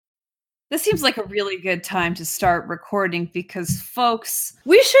This seems like a really good time to start recording because, folks,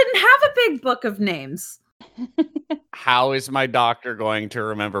 we shouldn't have a big book of names. How is my doctor going to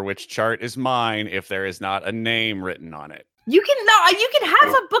remember which chart is mine if there is not a name written on it? You can have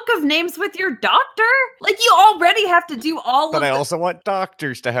a book of names with your doctor. Like, you already have to do But I also want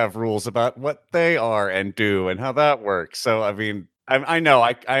doctors to have rules about what they are and do and how that works. So, I mean, I know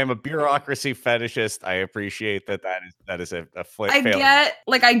I am a bureaucracy fetishist. I appreciate that is a failure.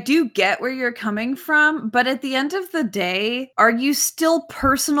 I do get where you're coming from, but at the end of the day, are you still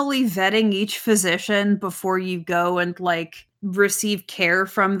personally vetting each physician before you go and receive care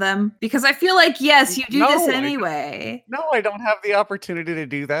from them? Because I feel like, yes, you do this anyway. I don't have the opportunity to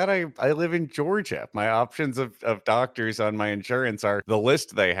do that. I live in Georgia. My options of doctors on my insurance are the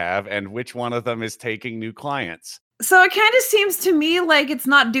list they have and which one of them is taking new clients. So it kind of seems to me like it's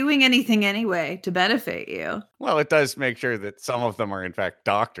not doing anything anyway to benefit you. Well, it does make sure that some of them are in fact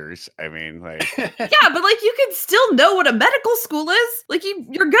doctors. I mean, yeah, but you can still know what a medical school is.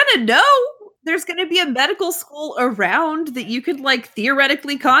 You're gonna know. There's going to be a medical school around that you could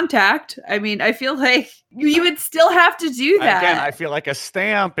theoretically contact. I mean, I feel like you would still have to do that. Again, I feel like a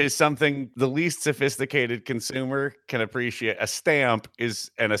stamp is something the least sophisticated consumer can appreciate. A stamp is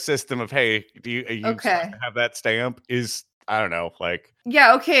a system of, hey, are you supposed to have that stamp? I don't know,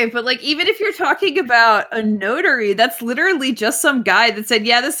 Yeah, okay, but even if you're talking about a notary, that's literally just some guy that said,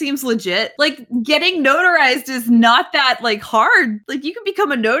 yeah, this seems legit. Getting notarized is not that hard. You can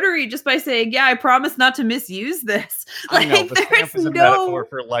become a notary just by saying, yeah, I promise not to misuse this. I know, but stamp is a metaphor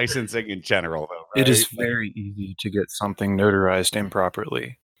for licensing in general, though, right? It is very easy to get something notarized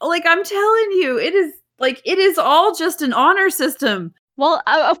improperly. I'm telling you, it is all just an honor system. Well,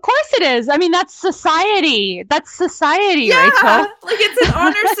 of course it is. I mean, that's society. Yeah, Rachel. It's an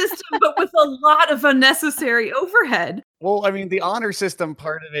honor system, but with a lot of unnecessary overhead. Well, I mean, the honor system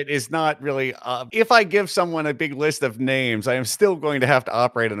part of it is not really. If I give someone a big list of names, I am still going to have to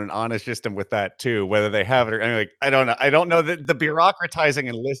operate on an honor system with that too, whether they have it or I don't know. I don't know that the bureaucratizing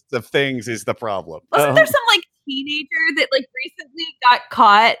and lists of things is the problem. Wasn't there some teenager that recently got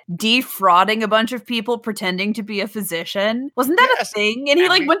caught defrauding a bunch of people pretending to be a physician? Wasn't that a thing? And he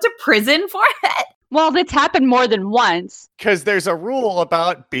went to prison for it. Well, that's happened more than once. Because there's a rule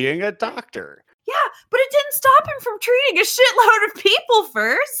about being a doctor. Yeah, but it didn't stop him from treating a shitload of people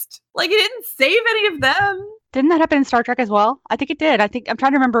first. It didn't save any of them. Didn't that happen in Star Trek as well? I think it did. I'm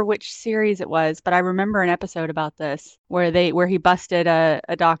trying to remember which series it was, but I remember an episode about this where he busted a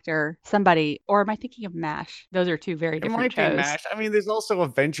doctor, somebody, or am I thinking of MASH? Those are two very different shows. MASH. I mean, there's also a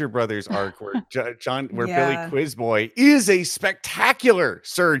Venture Brothers arc where Billy Quizboy is a spectacular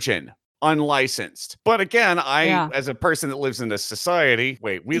surgeon. Unlicensed. But again, as a person that lives in a society,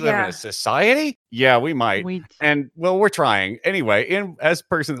 we live in a society? Yeah, we might. We're trying. Anyway, as a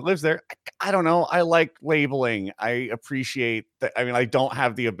person that lives there, I don't know. I like labeling. I appreciate that. I mean, I don't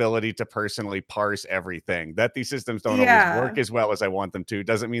have the ability to personally parse everything. That these systems don't always work as well as I want them to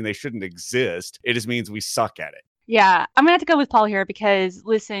doesn't mean they shouldn't exist. It just means we suck at it. Yeah, I'm gonna have to go with Paul here because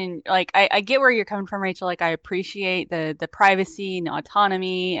listen, I get where you're coming from, Rachel. I appreciate the privacy and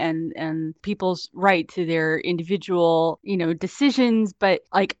autonomy and people's right to their individual, decisions, but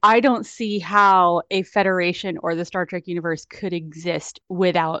I don't see how a federation or the Star Trek universe could exist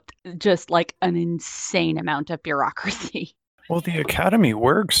without just an insane amount of bureaucracy. Well, the Academy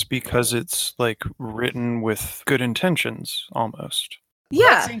works because it's written with good intentions almost.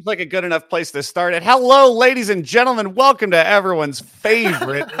 Yeah. That seems like a good enough place to start it. Hello, ladies and gentlemen. Welcome to everyone's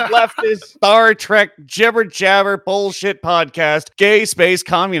favorite leftist Star Trek jibber jabber bullshit podcast, Gay Space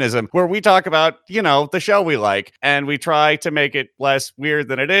Communism, where we talk about, the show we like, and we try to make it less weird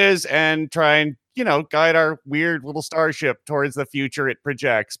than it is and try and guide our weird little starship towards the future it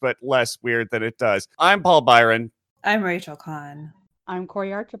projects, but less weird than it does. I'm Paul Byron. I'm Rachel Kahn. I'm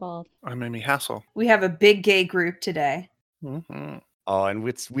Corey Archibald. I'm Amy Hassel. We have a big gay group today. Mm-hmm. Oh, and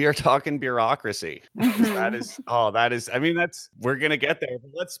we are talking bureaucracy. We're going to get there.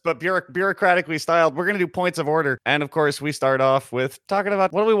 But bureaucratically styled, we're going to do points of order. And of course, we start off with talking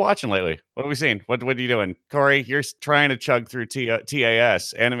about what are we watching lately? What have we seen? What are you doing? Corey, you're trying to chug through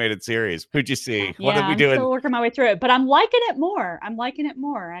TAS, animated series. Who'd you see? What are we doing? I'm still working my way through it, but I'm liking it more.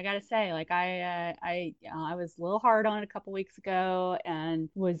 I got to say, I was a little hard on it a couple weeks ago and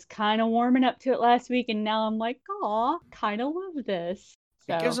was kind of warming up to it last week. And now I'm kind of love this.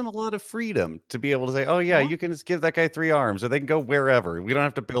 It gives them a lot of freedom to be able to say, oh, yeah, you can just give that guy 3 arms or they can go wherever. We don't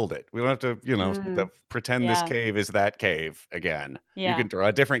have to build it. We don't have to, pretend this cave is that cave again. Yeah. You can draw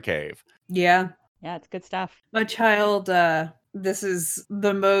a different cave. Yeah. Yeah, it's good stuff. My child this is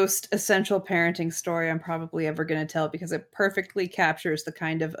the most essential parenting story I'm probably ever going to tell because it perfectly captures the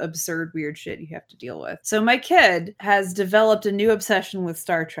kind of absurd, weird shit you have to deal with. So my kid has developed a new obsession with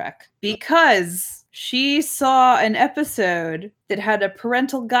Star Trek because she saw an episode that had a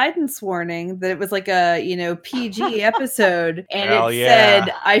parental guidance warning that it was like a, PG episode. And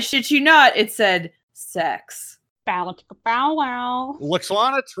said, I shit you not, it said sex. Bow wow.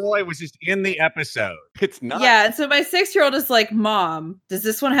 Lwaxana Troi was just in the episode. It's not. Yeah, and so my 6-year-old is like, Mom, does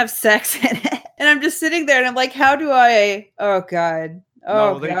this one have sex in it? And I'm just sitting there and I'm like, how do I? Oh God.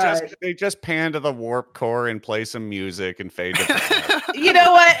 Oh, no, they just pan to the warp core and play some music and fade to black. You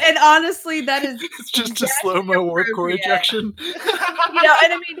know what? And honestly, that is it's just a slow-mo warp core ejection. And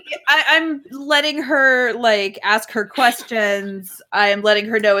I mean, I'm letting her ask her questions. I'm letting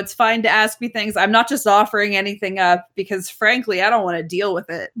her know it's fine to ask me things. I'm not just offering anything up because, frankly, I don't want to deal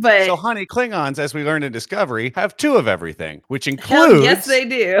with it. But so, honey, Klingons, as we learned in Discovery, have 2 of everything, which includes. Yes, they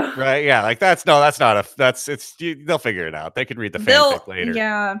do. Right? Yeah, they'll figure it out. They can read the fanfic later.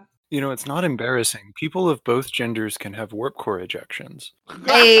 Yeah. It's not embarrassing. People of both genders can have warp core ejections.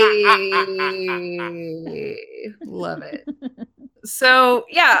 Hey, love it. So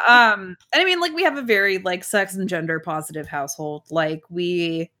yeah, and I mean, we have a very sex and gender positive household.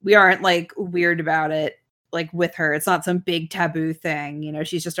 We aren't weird about it. With her, it's not some big taboo thing.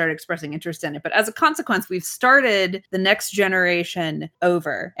 She's just started expressing interest in it. But as a consequence, we've started the next generation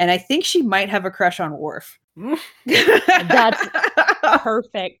over, and I think she might have a crush on Worf. That's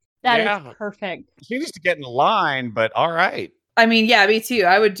perfect. That is perfect. She needs to get in line, but all right. I mean, yeah, me too.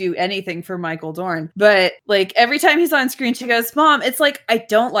 I would do anything for Michael Dorn. But every time he's on screen, she goes, Mom, it's I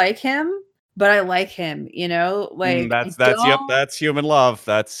don't like him, but I like him, that's human love.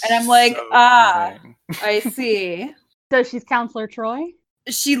 And I'm like, so I see. So she's Counselor Troi?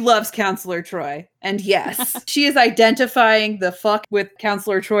 She loves Counselor Troi. And yes, she is identifying the fuck with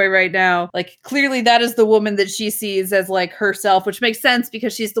Counselor Troi right now. Clearly that is the woman that she sees as herself, which makes sense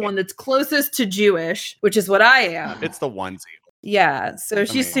because she's the one that's closest to Jewish, which is what I am. It's the onesie. Yeah, so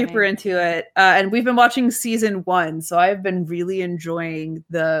she's super into it. And we've been watching season 1, so I've been really enjoying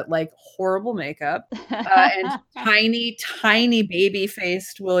the horrible makeup and tiny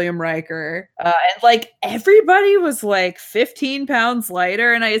baby-faced William Riker. And everybody was 15 pounds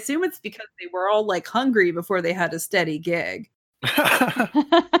lighter, and I assume it's because they were all hungry before they had a steady gig.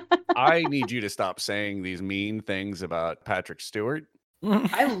 I need you to stop saying these mean things about Patrick Stewart.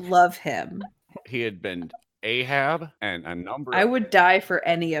 I love him. He had been Ahab and a number I would die for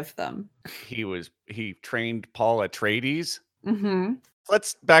any of them. He trained Paul Atreides. Mm-hmm.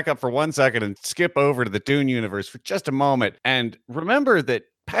 Let's back up for 1 second and skip over to the Dune universe for just a moment and remember that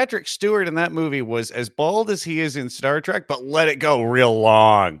Patrick Stewart in that movie was as bald as he is in Star Trek, but let it go real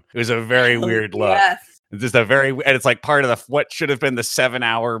long. It was a very weird look. Yes. Just and it's part of what should have been the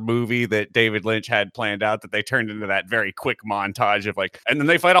 7-hour movie that David Lynch had planned out that they turned into that very quick montage of and then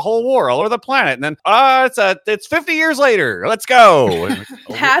they fight a whole war all over the planet. And then, it's 50 years later. Let's go.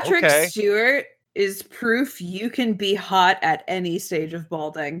 Patrick Stewart is proof you can be hot at any stage of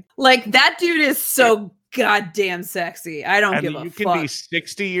balding. That dude is so goddamn sexy. I don't give a fuck. You can be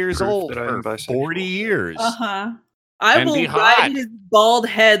 60 years old for 40 years. Uh-huh. I will ride his bald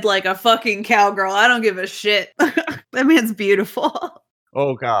head like a fucking cowgirl. I don't give a shit. That man's beautiful.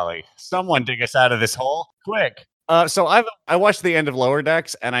 Oh, golly. Someone dig us out of this hole. Quick. So I watched the end of Lower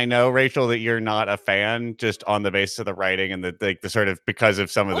Decks, and I know, Rachel, that you're not a fan just on the basis of the writing and the sort of because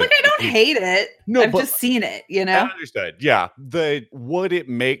of some of the... I don't hate it. No, I've just seen it, I understood. Yeah. What it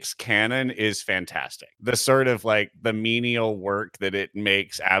makes canon is fantastic. The sort of the menial work that it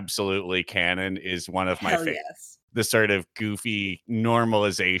makes absolutely canon is one of my favorites. Yes. The sort of goofy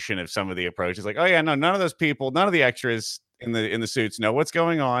normalization of some of the approaches. Oh yeah, no, none of those people, none of the extras in the suits know what's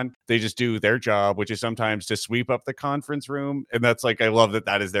going on. They just do their job, which is sometimes to sweep up the conference room. And that's I love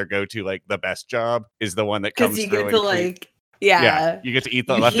that is their go-to, the best job is the one that comes through. Because you get to yeah, you get to eat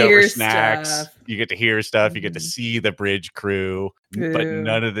the leftover snacks. Stuff. You get to hear stuff. Mm-hmm. You get to see the bridge crew. But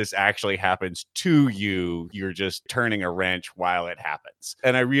none of this actually happens to you. You're just turning a wrench while it happens.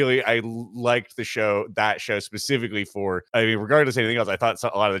 And I liked that show specifically regardless of anything else, I thought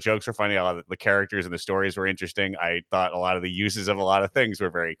a lot of the jokes were funny. A lot of the characters and the stories were interesting. I thought a lot of the uses of a lot of things were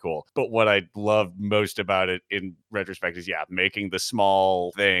very cool. But what I loved most about it in retrospect is, making the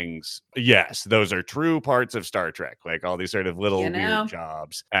small things. Yes, those are true parts of Star Trek. All these sort of little weird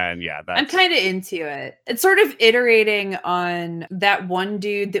jobs. And I'm kind of into it. It's sort of iterating on that one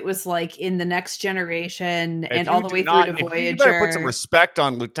dude that was in the Next Generation and all the way through to Voyager. You better put some respect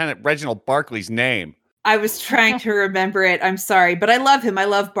on Lieutenant Reginald Barclay's name. I was trying to remember it. I'm sorry, but I love him. I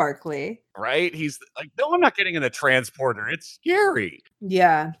love Barkley. Right? He's like, no, I'm not getting in the transporter. It's scary.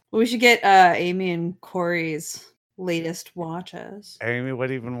 Yeah. Well, we should get Amy and Corey's latest watches. Amy,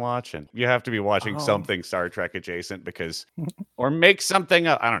 what even watching? You have to be watching something Star Trek adjacent because, or make something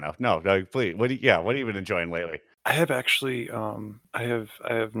up. I don't know. No, please. What have you been enjoying lately? I have actually, I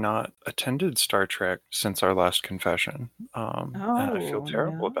have not attended Star Trek since our last confession, and I feel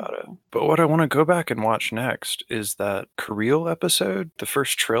terrible about it. But what I want to go back and watch next is that Creel episode, the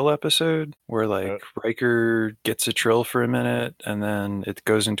first Trill episode, where like Riker gets a Trill for a minute and then it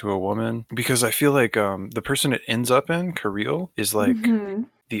goes into a woman. Because I feel like the person it ends up in, Creel, is like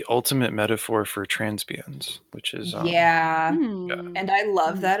the ultimate metaphor for transbians, which is yeah. And I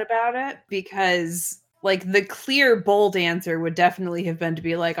love that about it because like the clear, bold answer would definitely have been to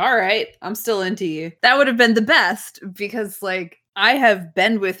be like, all right, I'm still into you. That would have been the best because like I have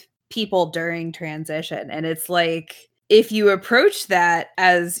been with people during transition and it's like, if you approach that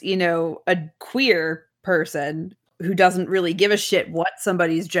as, you know, a queer person who doesn't really give a shit what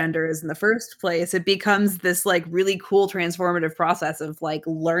somebody's gender is in the first place, it becomes this like really cool transformative process of like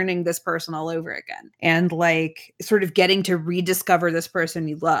learning this person all over again and like sort of getting to rediscover this person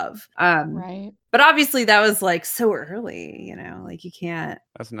you love. Right. But obviously that was like so early, you know, like you can't.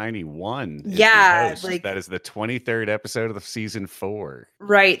 That's 91. Yeah. Like that is the 23rd episode of the season 4.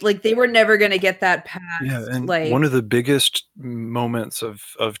 Right. Like they were never going to get that past. Yeah. And like one of the biggest moments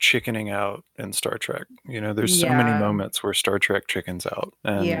of chickening out in Star Trek, you know, there's so many moments where Star Trek chickens out.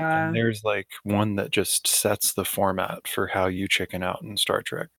 And there's like one that just sets the format for how you chicken out in Star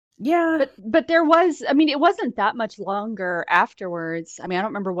Trek. Yeah. But there was, I mean, it wasn't that much longer afterwards. I mean, I don't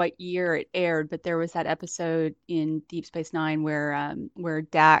remember what year it aired, but there was that episode in Deep Space Nine where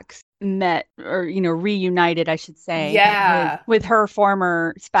Dax met or, you know, reunited, I should say, with her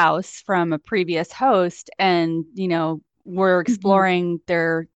former spouse from a previous host. And, you know, we're exploring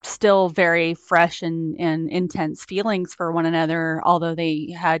their still very fresh and intense feelings for one another, although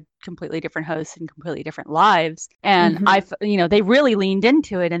they had completely different hosts and completely different lives. And you know, they really leaned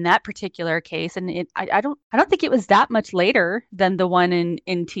into it in that particular case. And I don't think it was that much later than the one in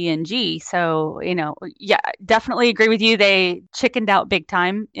TNG. So, you know, yeah, definitely agree with you. They chickened out big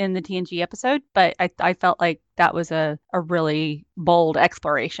time in the TNG episode, but I felt like that was a really bold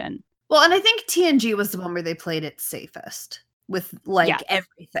exploration. Well, and I think TNG was the one where they played it safest with like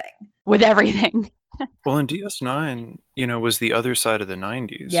everything. With everything. Well, in DS9, you know, was the other side of the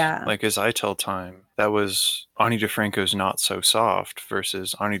 90s. Yeah. Like, as I tell time, that was Ani DeFranco's Not So Soft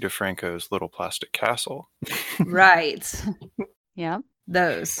versus Ani DeFranco's Little Plastic Castle. Right. Yeah.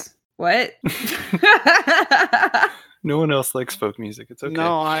 Those. What? No one else likes folk music. It's okay.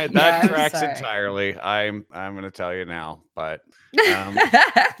 No, that tracks entirely. I'm going to tell you now, but let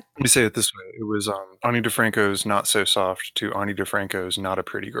me say it this way: it was Ani DeFranco's Not So Soft to Ani DeFranco's Not a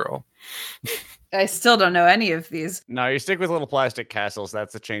Pretty Girl. I still don't know any of these. No, you stick with Little Plastic Castles.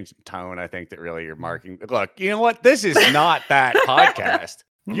 That's the change in tone. I think that really you're marking. Look, you know what? This is not that podcast.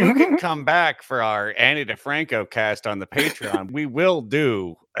 You can come back for our Ani DeFranco cast on the Patreon. We will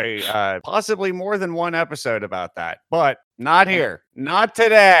do a possibly more than one episode about that, but not here, not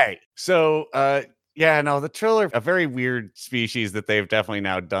today. So, yeah, no, the Trill are a very weird species that they've definitely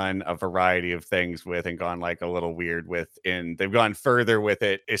now done a variety of things with and gone like a little weird with. They've gone further with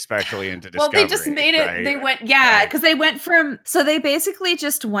it, especially into Discovery. Well, they just made it. Right? They went, because they went from. So they basically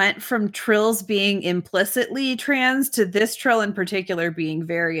just went from Trills being implicitly trans to this Trill in particular being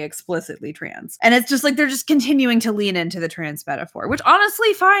very explicitly trans, and it's just like they're just continuing to lean into the trans metaphor, which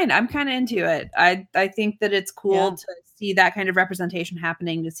honestly, fine. I'm kind of into it. I think that it's cool to see that kind of representation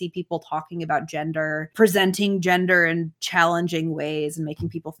happening, to see people talking about gender, presenting gender in challenging ways and making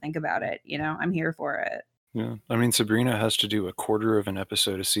people think about it. You know, I'm here for it. Yeah. I mean, Sabrina has to do a quarter of an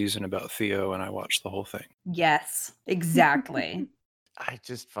episode a season about Theo, and I watched the whole thing. Yes, exactly. I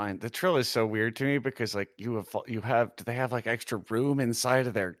just find the Trill is so weird to me because like do they have like extra room inside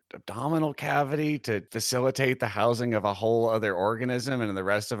of their abdominal cavity to facilitate the housing of a whole other organism, and the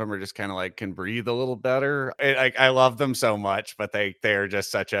rest of them are just kind of like can breathe a little better. I love them so much, but they're just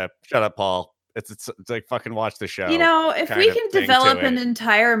such a shut up, Paul. It's like fucking watch the show. You know, if we can develop an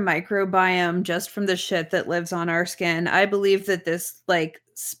entire microbiome just from the shit that lives on our skin, I believe that this like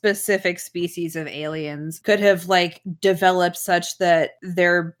specific species of aliens could have like developed such that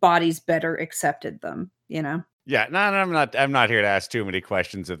their bodies better accepted them, you know? Yeah, no, I'm not here to ask too many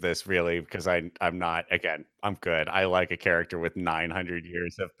questions of this really, because I'm not, again, I'm good. I like a character with 900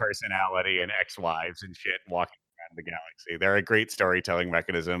 years of personality and ex-wives and shit walking in the galaxy. They're a great storytelling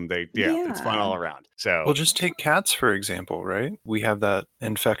mechanism. It's fun all around. So, well, just take cats for example, right? We have that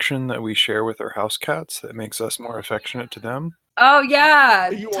infection that we share with our house cats that makes us more affectionate to them. Oh yeah,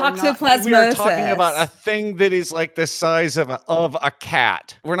 toxoplasmosis. We are talking about a thing that is like the size of a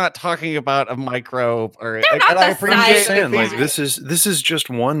cat. We're not talking about a microbe or. They're not the size. I'm just saying, like this is just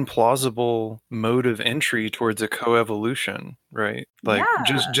one plausible mode of entry towards a coevolution, right? Like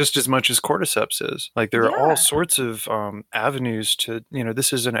just as much as cordyceps is. Like there are all sorts of avenues to.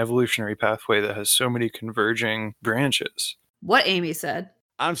 This is an evolutionary pathway that has so many converging branches. What Amy said.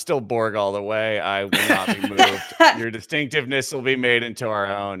 I'm still Borg all the way. I will not be moved. Your distinctiveness will be made into our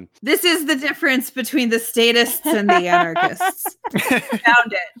own. This is the difference between the statists and the anarchists.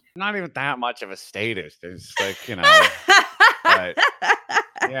 Found it. Not even that much of a statist. It's like, but,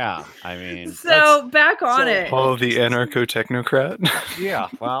 yeah, I mean. So back on it. Oh, the anarcho-technocrat? Yeah,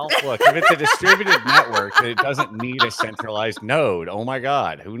 well, look, if it's a distributed network, it doesn't need a centralized node. Oh my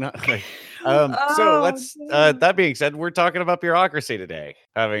God, who knows? So let's. That being said, we're talking about bureaucracy today.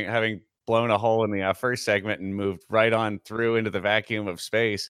 Having blown a hole in the first segment and moved right on through into the vacuum of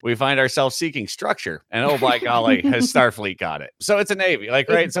space, we find ourselves seeking structure. And oh by golly, has Starfleet got it? So it's a navy,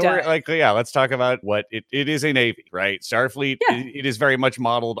 right? So we're like, let's talk about what it is a navy, right? Starfleet, it is very much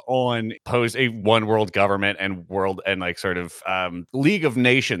modeled on a one world government and like sort of League of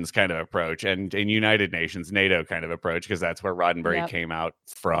Nations kind of approach and United Nations, NATO kind of approach, because that's where Roddenberry came out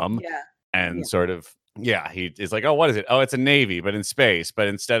from. Yeah. And sort of, he is like, oh, what is it? Oh, it's a navy, but in space. But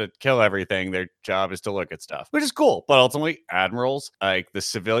instead of kill everything, their job is to look at stuff, which is cool. But ultimately, admirals, like the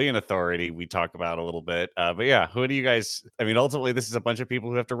civilian authority, we talk about a little bit. But yeah, who do you guys? I mean, ultimately, this is a bunch of people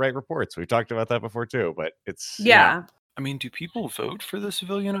who have to write reports. We've talked about that before too. But it's I mean, do people vote for the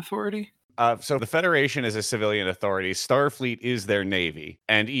civilian authority? So the Federation is a civilian authority. Starfleet is their navy.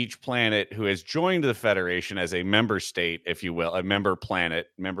 And each planet who has joined the Federation as a member state, if you will, a member planet,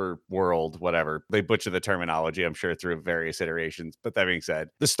 member world, whatever. They butcher the terminology, I'm sure, through various iterations. But that being said,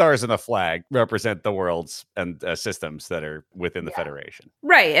 the stars and the flag represent the worlds and systems that are within the Federation.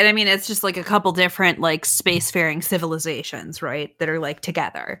 Right. And I mean, it's just like a couple different like spacefaring civilizations, right, that are like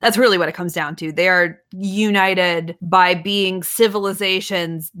together. That's really what it comes down to. They are united by being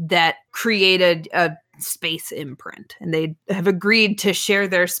civilizations that created a space imprint, and they have agreed to share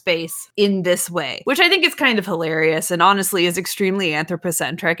their space in this way, which I think is kind of hilarious and honestly is extremely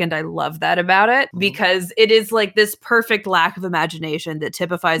anthropocentric, and I love that about it because it is like this perfect lack of imagination that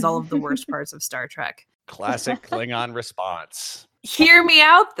typifies all of the worst parts of Star Trek. Classic Klingon response. Hear me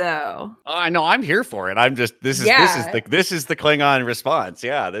out, though. I know I'm here for it. I'm just this is the Klingon response.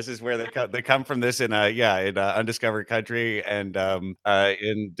 Yeah, this is where they come from. This in undiscovered country and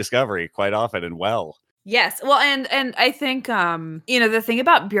in Discovery quite often and well. Yes. Well, and I think, the thing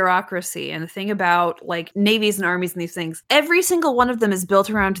about bureaucracy and the thing about like navies and armies and these things, every single one of them is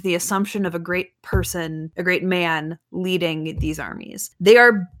built around the assumption of a great person, a great man leading these armies. They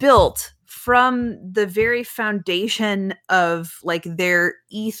are built from the very foundation of like their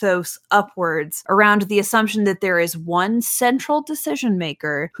ethos upwards around the assumption that there is one central decision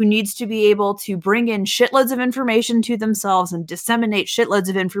maker who needs to be able to bring in shitloads of information to themselves and disseminate shitloads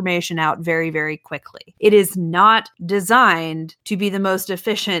of information out very, very quickly. It is not designed to be the most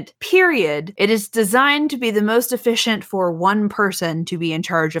efficient, period. It is designed to be the most efficient for one person to be in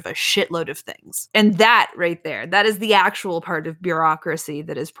charge of a shitload of things. And that right there, that is the actual part of bureaucracy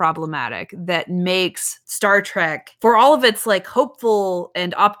that is problematic, that makes Star Trek, for all of its like hopeful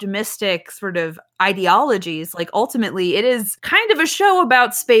and optimistic sort of ideologies, like ultimately it is kind of a show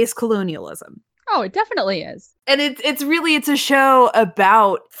about space colonialism. Oh, it definitely is. And it's a show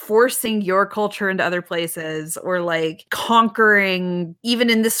about forcing your culture into other places, or like conquering, even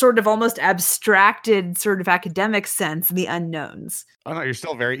in this sort of almost abstracted sort of academic sense, the unknowns. Oh no,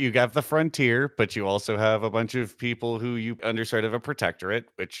 you have the frontier, but you also have a bunch of people who you under sort of a protectorate,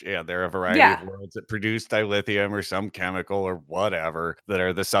 which there are a variety of worlds that produce dilithium or some chemical or whatever that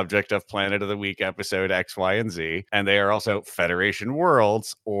are the subject of Planet of the Week episode X, Y, and Z. And they are also Federation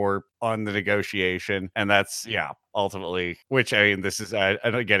worlds or on the negotiation. And that's, ultimately, which I mean, this is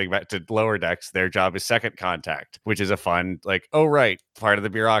getting back to Lower Decks. Their job is second contact, which is a fun, like, oh, right. Part of the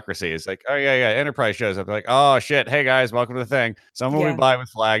bureaucracy is like, oh, yeah. Enterprise shows up. They're like, oh, shit. Hey, guys, welcome to the thing. Someone will be by with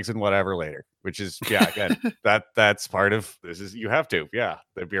flags and whatever later, which is, again, that's part of this is you have to. Yeah.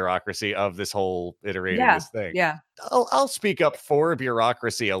 The bureaucracy of this whole iterating this thing. Yeah. I'll speak up for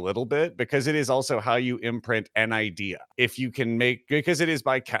bureaucracy a little bit because it is also how you imprint an idea. If you can because it is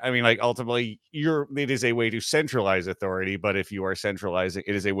ultimately it is a way to centralize authority, but if you are centralizing,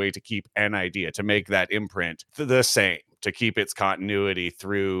 it is a way to keep an idea, to make that imprint the same. to keep its continuity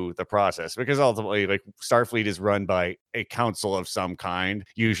through the process, because ultimately, like, Starfleet is run by a council of some kind.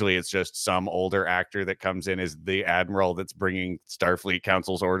 Usually it's just some older actor that comes in as the admiral that's bringing Starfleet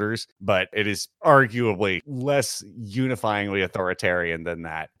Council's orders, but it is arguably less unifyingly authoritarian than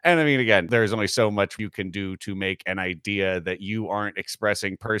that. And I mean, again, there's only so much you can do to make an idea that you aren't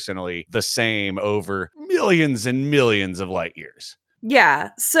expressing personally the same over millions and millions of light years. Yeah.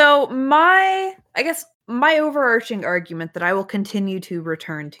 So my overarching argument that I will continue to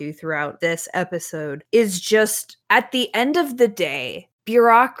return to throughout this episode is just, at the end of the day,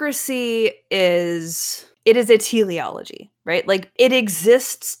 bureaucracy is a teleology, right? Like, it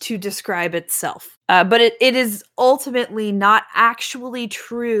exists to describe itself. But it is ultimately not actually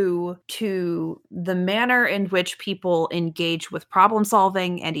true to the manner in which people engage with problem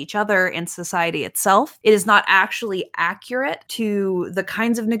solving and each other and society itself. It is not actually accurate to the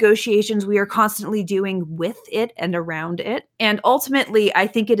kinds of negotiations we are constantly doing with it and around it. And ultimately, I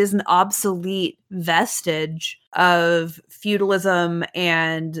think it is an obsolete vestige of feudalism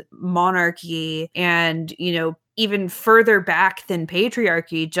and monarchy and, even further back than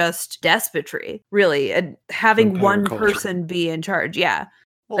patriarchy, just despotry, really, and having Empire one culture. person be in charge. Yeah.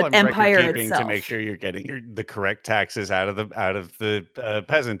 Well, An empire record-keeping itself to make sure you're getting the correct taxes out of the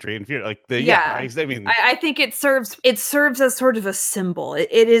peasantry, and I mean, I think it serves as sort of a symbol.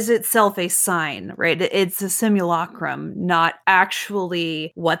 It is itself a sign, right? It's a simulacrum, not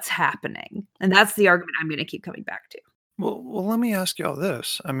actually what's happening, and that's the argument I'm going to keep coming back to. Well, let me ask y'all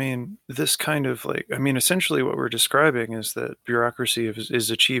this. I mean, this kind of essentially what we're describing is that bureaucracy is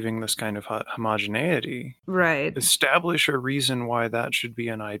achieving this kind of homogeneity. Right. Establish a reason why that should be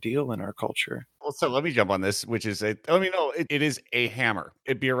an ideal in our culture. Well, so let me jump on this, which is it is a hammer.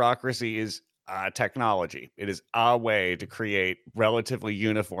 Bureaucracy is technology. It is a way to create relatively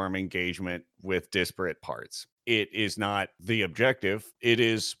uniform engagement with disparate parts. It is not the objective. It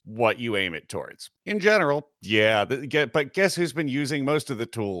is what you aim it towards. In general, but guess who's been using most of the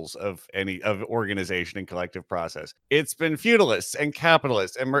tools of organization and collective process? It's been feudalists and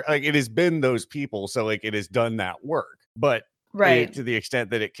capitalists, and it has been those people. So it has done that work, but. Right. To the extent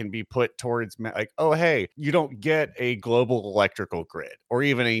that it can be put towards oh, hey, you don't get a global electrical grid or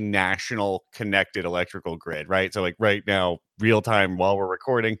even a national connected electrical grid, right? So right now, real time while we're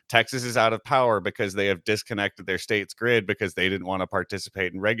recording, Texas is out of power because they have disconnected their state's grid because they didn't want to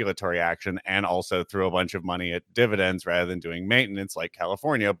participate in regulatory action and also threw a bunch of money at dividends rather than doing maintenance like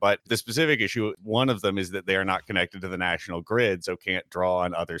California. But the specific issue, one of them, is that they are not connected to the national grid, so can't draw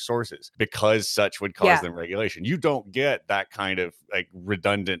on other sources because such would cause them regulation. You don't get that kind of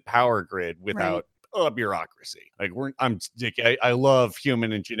redundant power grid without bureaucracy. I love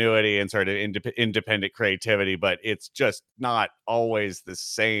human ingenuity and sort of independent creativity, but it's just not always the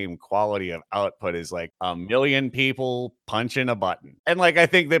same quality of output as a million people punching a button. And I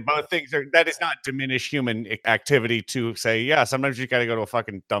think that both things that does not diminish human activity to say, yeah, sometimes you got to go to a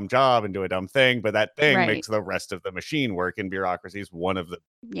fucking dumb job and do a dumb thing, but that thing makes the rest of the machine work, and bureaucracy is one of the.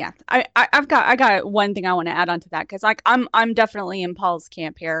 Yeah, I got one thing I want to add on to that, because I'm definitely in Paul's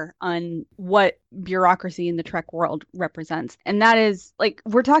camp here on what bureaucracy in the Trek world represents, and that is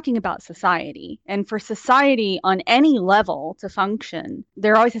we're talking about society, and for society on any level to function,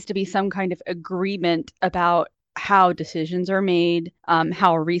 there always has to be some kind of agreement about how decisions are made,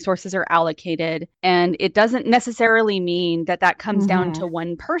 how resources are allocated. And it doesn't necessarily mean that comes down to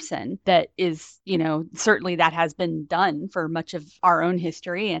one person. That is, certainly that has been done for much of our own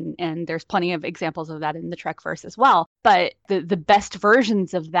history. And there's plenty of examples of that in the Trekverse as well. But the best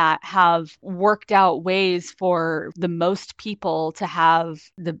versions of that have worked out ways for the most people to have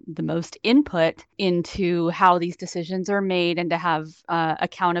the most input into how these decisions are made and to have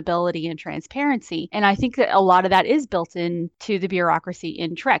accountability and transparency. And I think that a lot of that is built into the bureaucracy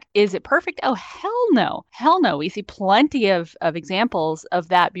in Trek. Is it perfect? Oh, hell no. Hell no. We see plenty of examples of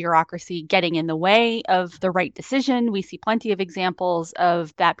that bureaucracy getting in the way of the right decision. We see plenty of examples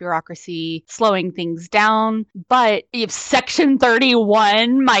of that bureaucracy slowing things down. But if Section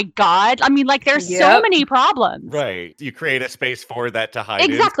 31, my God, I mean, there's so many problems. Right. You create a space for that to hide.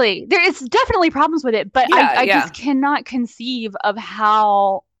 Exactly. There is definitely problems with it, but I just cannot conceive of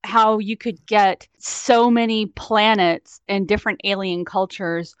how you could get so many planets and different alien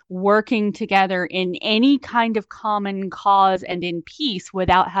cultures working together in any kind of common cause and in peace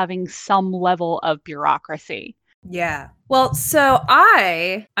without having some level of bureaucracy. Yeah. Well, so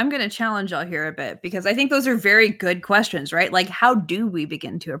I'm going to challenge y'all here a bit, because I think those are very good questions, right? How do we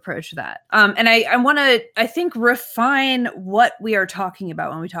begin to approach that? And I want to, I think, refine what we are talking about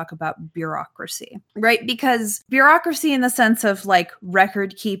when we talk about bureaucracy, right? Because bureaucracy in the sense of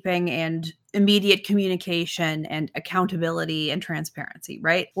record keeping and immediate communication and accountability and transparency,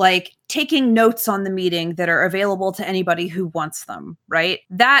 right? Like taking notes on the meeting that are available to anybody who wants them, right?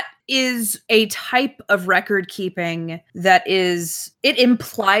 That is a type of record keeping that it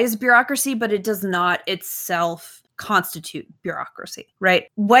implies bureaucracy, but it does not itself constitute bureaucracy, right?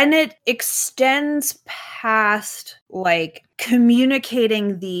 When it extends past like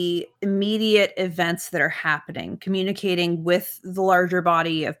communicating the immediate events that are happening, communicating with the larger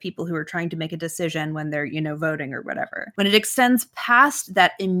body of people who are trying to make a decision when they're, voting or whatever. When it extends past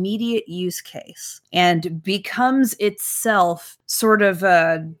that immediate use case and becomes itself sort of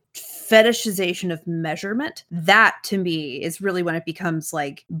a fetishization of measurement, that to me is really when it becomes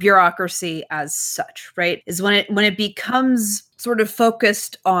like bureaucracy as such, right? Is when it becomes sort of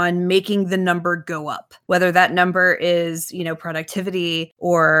focused on making the number go up, whether that number is, productivity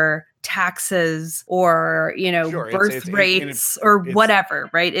or taxes or, birth rates or whatever,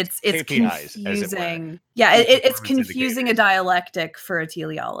 right? It's KPIs, confusing. Yeah, it's confusing a dialectic for a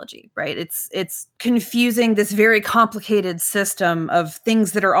teleology, right? It's confusing this very complicated system of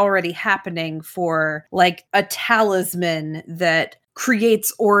things that are already happening for like a talisman that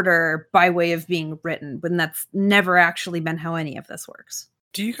creates order by way of being written, when that's never actually been how any of this works.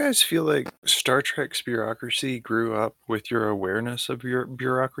 Do you guys feel like Star Trek's bureaucracy grew up with your awareness of your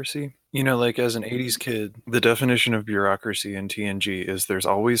bureaucracy? Like as an 80s kid, the definition of bureaucracy in TNG is there's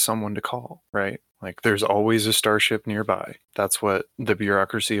always someone to call, right? Like there's always a starship nearby. That's what the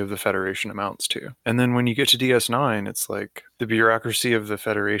bureaucracy of the Federation amounts to. And then when you get to DS9, it's like the bureaucracy of the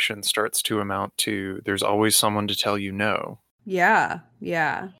Federation starts to amount to there's always someone to tell you no. Yeah.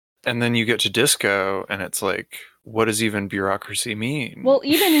 And then you get to Disco and it's like, what does even bureaucracy mean? Well,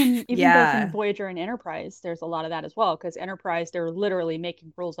 even both in Voyager and Enterprise, there's a lot of that as well. Because Enterprise, they're literally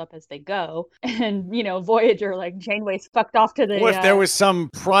making rules up as they go, and Voyager, like Janeway's fucked off to the. Well, if there was some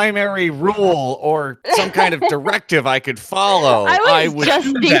primary rule or some kind of directive I could follow, I was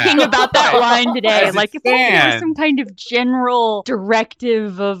just thinking about that line today. Like, if there was some kind of general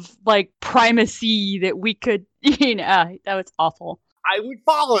directive of like primacy that we could, that was awful. I would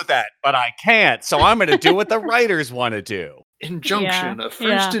follow that, but I can't. So I'm going to do what the writers want to do. Injunction, a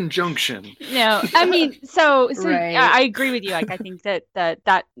first injunction. No, I mean, so right. I agree with you. Like, I think that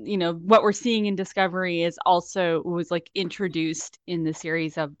what we're seeing in Discovery was like introduced in the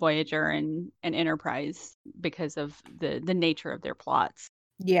series of Voyager and Enterprise because of the nature of their plots.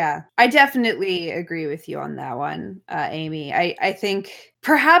 Yeah, I definitely agree with you on that one, Amy. I think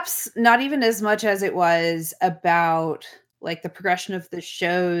perhaps not even as much as it was about like the progression of the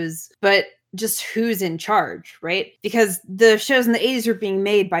shows, but just who's in charge, right? Because the shows in the 80s were being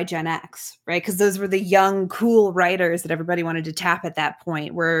made by Gen X, right? Because those were the young, cool writers that everybody wanted to tap at that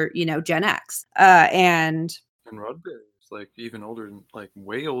point were, Gen X. And Roddenberry is like even older, like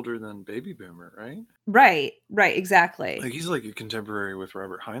way older than Baby Boomer, right? Right, exactly. Like he's like a contemporary with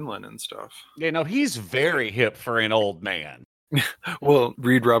Robert Heinlein and stuff. He's very hip for an old man. Well,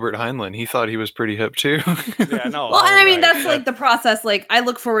 read Robert Heinlein. He thought he was pretty hip too. Yeah, no. Well, and I mean, that's like the process. Like, I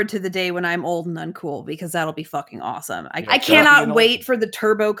look forward to the day when I'm old and uncool because that'll be fucking awesome. I cannot wait for the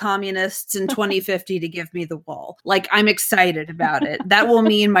turbo communists in 2050 to give me the wall. Like, I'm excited about it. That will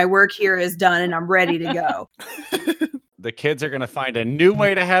mean my work here is done and I'm ready to go. The kids are going to find a new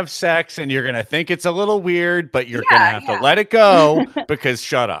way to have sex and you're going to think it's a little weird, but you're going to have to let it go because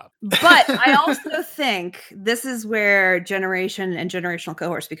shut up. But I also think this is where generation and generational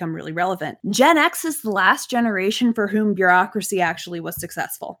cohorts become really relevant. Gen X is the last generation for whom bureaucracy actually was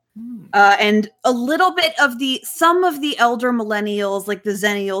successful. And a little bit of some of the elder millennials, like the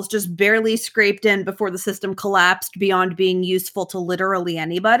Zennials, just barely scraped in before the system collapsed beyond being useful to literally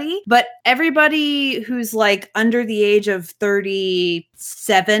anybody. But everybody who's like under the age of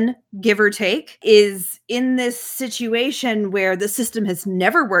 37, give or take, is in this situation where the system has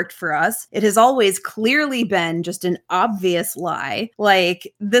never worked for us. It has always clearly been just an obvious lie.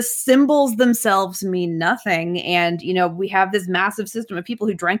 Like, the symbols themselves mean nothing. And, we have this massive system of people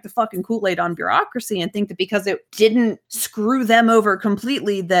who drank the fucking Kool-Aid on bureaucracy and think that because it didn't screw them over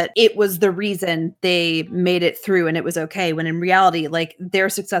completely, that it was the reason they made it through and it was okay. When in reality, like, their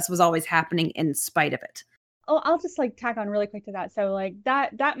success was always happening in spite of it. Oh, I'll just like tack on really quick to that. So like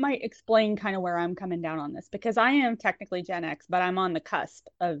that might explain kind of where I'm coming down on this, because I am technically Gen X, but I'm on the cusp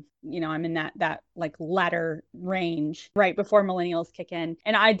of, I'm in that like latter range right before millennials kick in.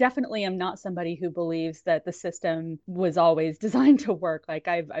 And I definitely am not somebody who believes that the system was always designed to work. Like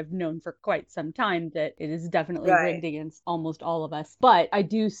I've known for quite some time that it is definitely rigged against almost all of us. But I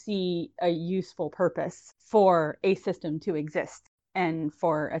do see a useful purpose for a system to exist. And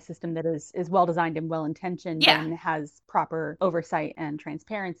for a system that is well designed and well intentioned and has proper oversight and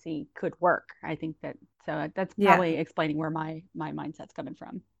transparency could work. I think that's probably explaining where my mindset's coming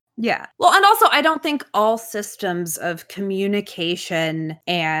from. Yeah. Well, and also I don't think all systems of communication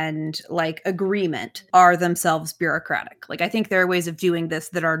and like agreement are themselves bureaucratic. Like I think there are ways of doing this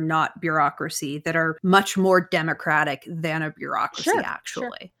that are not bureaucracy, that are much more democratic than a bureaucracy, actually.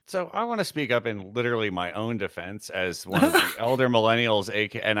 Sure. So I want to speak up in literally my own defense as one of the elder millennials,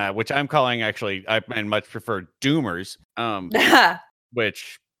 and which I'm calling actually, I much prefer doomers,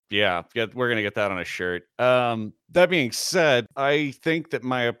 which... Yeah, we're going to get that on a shirt. That being said, I think that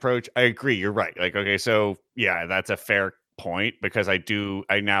my approach, I agree, you're right. Like, okay, so yeah, that's a fair point because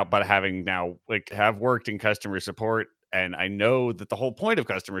having now have worked in customer support, and I know that the whole point of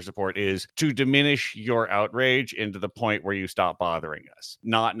customer support is to diminish your outrage into the point where you stop bothering us,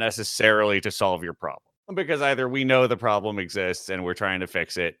 not necessarily to solve your problem. Because either we know the problem exists and we're trying to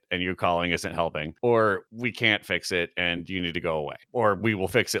fix it and you calling isn't helping, or we can't fix it and you need to go away, or we will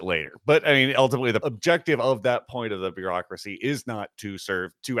fix it later. But I mean, ultimately, the objective of that point of the bureaucracy is not to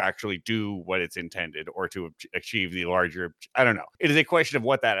actually do what it's intended or to achieve the larger, I don't know. It is a question of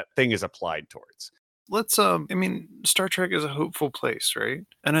what that thing is applied towards. Star Trek is a hopeful place, right?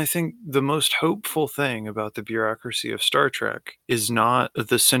 And I think the most hopeful thing about the bureaucracy of Star Trek is not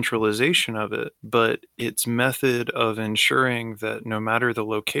the centralization of it, but its method of ensuring that no matter the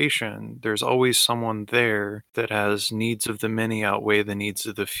location, there's always someone there that has needs of the many outweigh the needs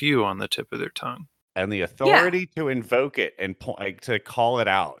of the few on the tip of their tongue. And the authority to invoke it and to call it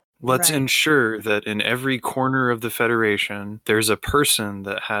out. Let's ensure that in every corner of the Federation, there's a person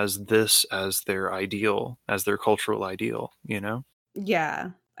that has this as their ideal, as their cultural ideal, you know?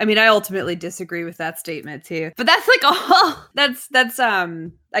 Yeah. I mean, I ultimately disagree with that statement too. But that's like that's I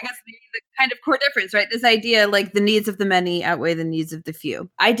guess the kind of core difference, right? This idea like the needs of the many outweigh the needs of the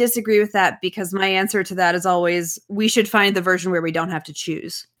few. I disagree with that because my answer to that is always we should find the version where we don't have to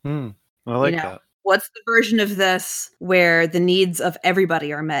choose. I like that. What's the version of this where the needs of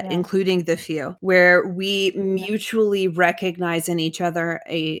everybody are met, including the few, where we mutually recognize in each other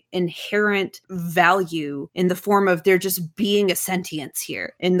a inherent value in the form of there just being a sentience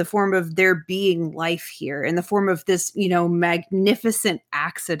here, in the form of there being life here, in the form of this, magnificent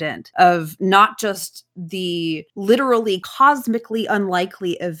accident of not just the literally cosmically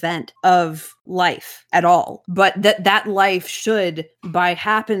unlikely event of life at all, but that life should, by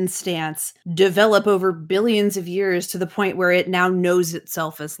happenstance, develop over billions of years to the point where it now knows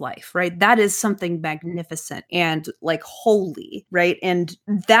itself as life, right? That is something magnificent and like holy, right? And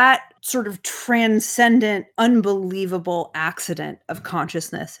that sort of transcendent, unbelievable accident of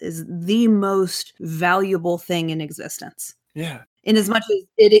consciousness is the most valuable thing in existence. Yeah. In as much as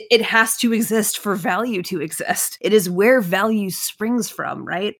it has to exist for value to exist. It is where value springs from,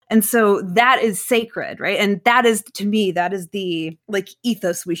 right? And so that is sacred, right? And that is, to me, that is the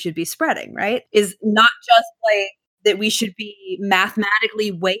ethos we should be spreading, right? Is not just that we should be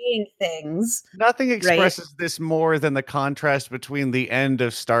mathematically weighing things. Nothing expresses this more than the contrast between the end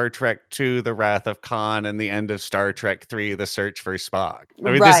of Star Trek II, The Wrath of Khan, and the end of Star Trek III, The Search for Spock.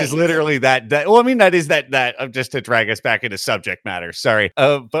 I mean, this is literally that is that just to drag us back into subject matter. Sorry.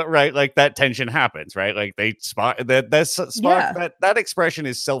 But that tension happens, right? Like Spock, that expression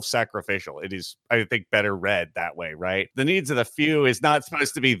is self-sacrificial. It is, I think, better read that way, right? The needs of the few is not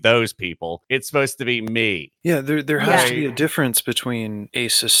supposed to be those people. It's supposed to be me. Yeah, there has to be a difference between a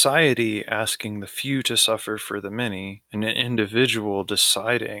society asking the few to suffer for the many and an individual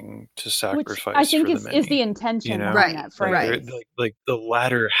deciding to sacrifice for the many. Which I think is the intention on that phrase. Like the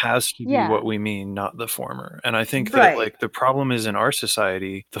latter has to be what we mean, not the former. And I think that the problem is in our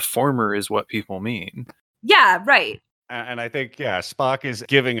society, the former is what people mean. Yeah, right. And I think, Spock is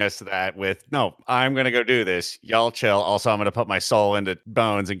giving us that with, no, I'm going to go do this. Y'all chill. Also, I'm going to put my soul into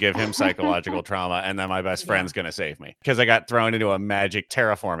Bones and give him psychological trauma. And then my best friend's going to save me because I got thrown into a magic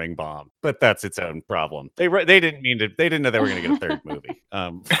terraforming bomb. But that's its own problem. They didn't know they were going to get a third movie.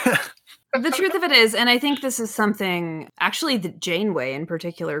 The truth of it is, and I think this is something actually that Janeway in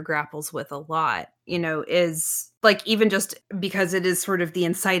particular grapples with a lot, is even just because it is sort of the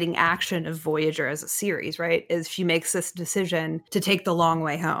inciting action of Voyager as a series, right? Is she makes this decision to take the long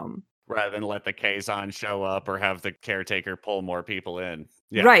way home. Rather than let the Kazon show up or have the caretaker pull more people in.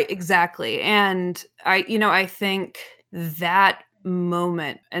 Yeah. Right, exactly. And I think that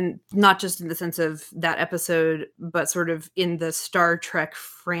moment, and not just in the sense of that episode, but sort of in the Star Trek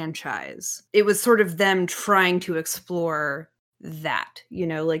franchise, it was sort of them trying to explore that?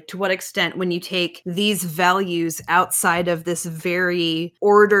 Like to what extent, when you take these values outside of this very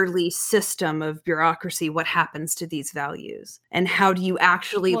orderly system of bureaucracy, what happens to these values? And how do you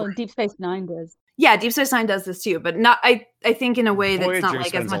actually... Well, Deep Space Nine does. Yeah, Deep Space Nine does this too, but not. I think in a way that's not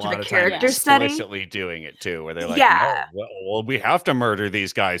like as much of a character study. Explicitly doing it too, where they're like, no, well, we have to murder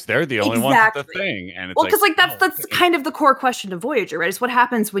these guys. They're the only ones with the thing. And it's because that's kind of the core question of Voyager, right? Is what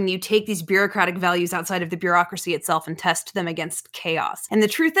happens when you take these bureaucratic values outside of the bureaucracy itself and test them against chaos. And the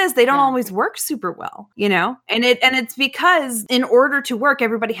truth is, they don't always work super well, And it's because in order to work,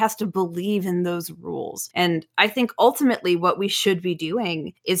 everybody has to believe in those rules. And I think ultimately what we should be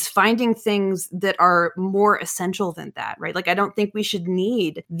doing is finding things that are more essential than that, right? Like, I don't think we should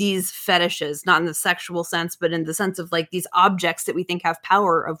need these fetishes, not in the sexual sense, but in the sense of like these objects that we think have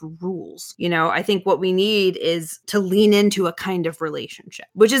power of rules. I think what we need is to lean into a kind of relationship,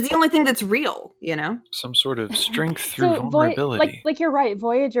 which is the only thing that's real, Some sort of strength through vulnerability. Like you're right.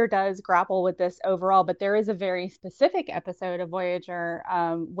 Voyager does grapple with this overall, but there is a very specific episode of Voyager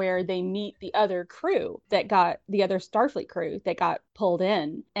where they meet the other crew the other Starfleet crew that got pulled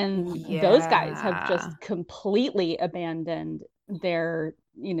in. And those guys have just completely abandoned their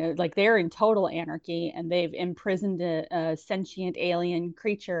they're in total anarchy, and they've imprisoned a sentient alien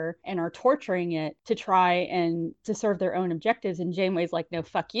creature and are torturing it to try and to serve their own objectives. And Janeway's like, no,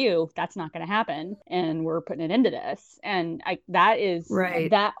 fuck you, that's not going to happen, and we're putting an end to this. And that is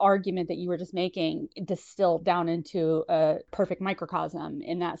that argument that you were just making distilled down into a perfect microcosm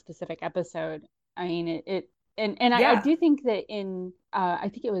in that specific episode. I mean, I do think that in I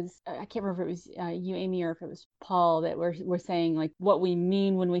think it was I can't remember if it was you, Amy, or if it was Paul, that we're saying like what we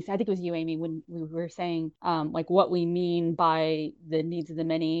mean when we I think it was you, Amy, when we were saying like what we mean by the needs of the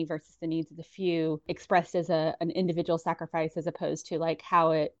many versus the needs of the few, expressed as an individual sacrifice, as opposed to like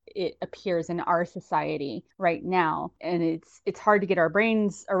how it appears in our society right now. And it's hard to get our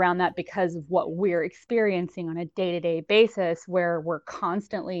brains around that because of what we're experiencing on a day-to-day basis, where we're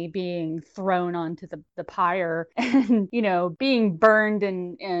constantly being thrown onto the pyre and being burned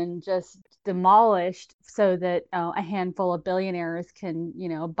and just demolished so that a handful of billionaires can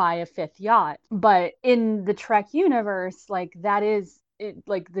buy a fifth yacht. But in the Trek universe, like that is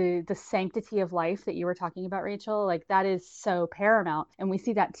like the sanctity of life that you were talking about, Rachel, like that is so paramount. And we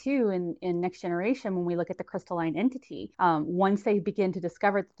see that too in Next Generation when we look at the crystalline entity. Once they begin to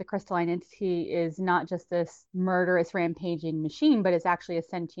discover that the crystalline entity is not just this murderous rampaging machine, but is actually a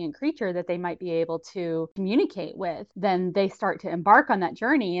sentient creature that they might be able to communicate with, then they start to embark on that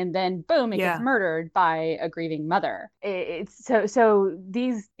journey, and then boom, it gets murdered by a grieving mother. It's so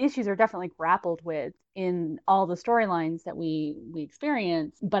these issues are definitely grappled with in all the storylines that we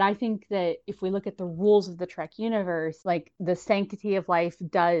experience. But I think that if we look at the rules of the Trek universe, like the sanctity of life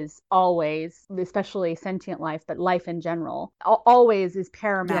does always, especially sentient life, but life in general, always is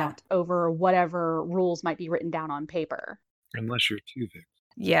paramount over whatever rules might be written down on paper. Unless you're Tuvix.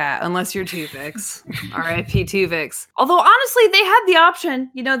 Yeah, unless you're Tuvix. R.I.P. Tuvix. Although, honestly, they had the option.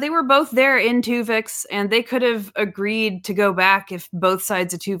 They were both there in Tuvix, and they could have agreed to go back if both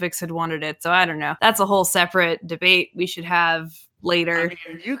sides of Tuvix had wanted it. So I don't know. That's a whole separate debate we should have later. I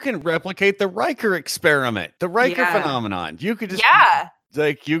mean, you can replicate the Riker experiment, the Riker phenomenon. You could just...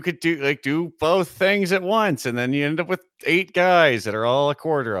 Like you could do both things at once, and then you end up with 8 guys that are all a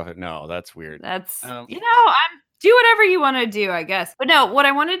quarter of it. No, that's weird. That's do whatever you want to do, I guess. But no, what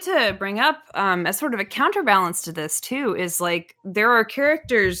I wanted to bring up as sort of a counterbalance to this too is like there are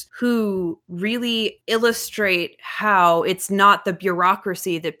characters who really illustrate how it's not the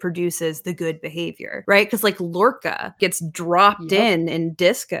bureaucracy that produces the good behavior, right? Because like Lorca gets dropped in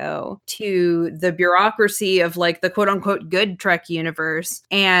Disco to the bureaucracy of like the quote unquote good Trek universe.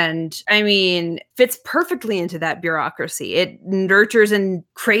 And I mean, fits perfectly into that bureaucracy. It nurtures and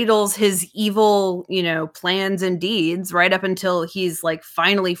cradles his evil, plans and deeds right up until he's like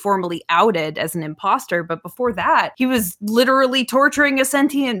finally formally outed as an imposter. But before that, he was literally torturing a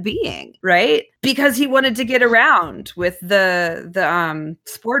sentient being, right? Because he wanted to get around with the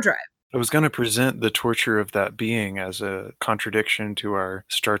spore drive. I was going to present the torture of that being as a contradiction to our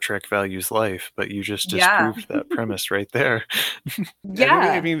Star Trek values life, but you just disproved that premise right there.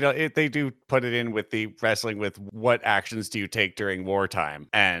 I mean, they do put it in with the wrestling with what actions do you take during wartime,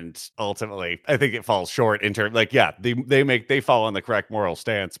 and ultimately, I think it falls short in terms they fall on the correct moral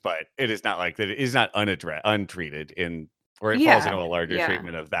stance, but it is not like that. It is not untreated in. Or it falls into a larger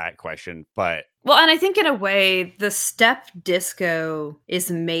treatment of that question. But well, and I think in a way, the step Disco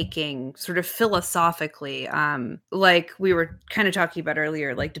is making sort of philosophically, like we were kind of talking about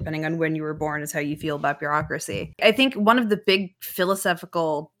earlier, like depending on when you were born is how you feel about bureaucracy. I think one of the big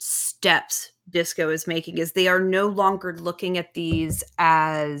philosophical steps Disco is making is they are no longer looking at these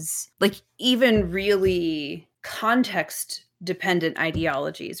as like even really context dependent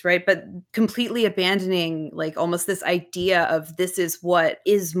ideologies, right? But completely abandoning like almost this idea of this is what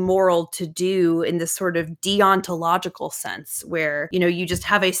is moral to do in this sort of deontological sense where, you know, you just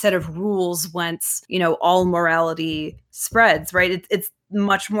have a set of rules once, you know, all morality spreads, right? It's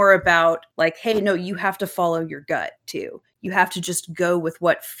much more about like, hey, no, you have to follow your gut too. You have to just go with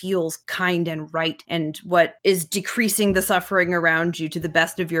what feels kind and right and what is decreasing the suffering around you to the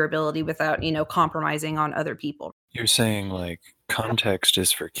best of your ability without, you know, compromising on other people. You're saying like context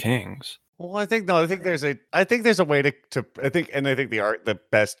is for kings. Well, I think there's a way to I think the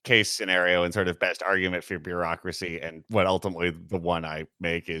best case scenario and sort of best argument for bureaucracy, and what ultimately the one I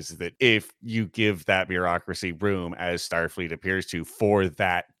make is that if you give that bureaucracy room, as Starfleet appears to, for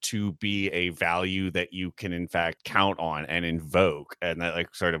that to be a value that you can in fact count on and invoke, and that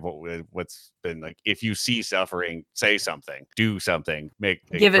like sort of what's been like, if you see suffering, say something, do something,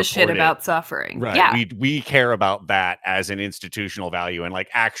 give a shit about suffering. Right. Yeah. We care about that as an institutional value and like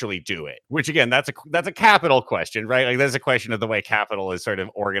actually do it. Which again, that's a capital question, right? Like that's a question of the way capital is sort of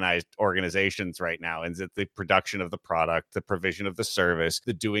organized organizations right now. And that the production of the product, the provision of the service,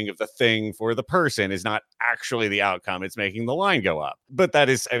 the doing of the thing for the person is not actually the outcome. It's making the line go up. But that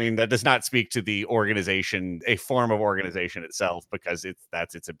does not speak to the organization, a form of organization itself, because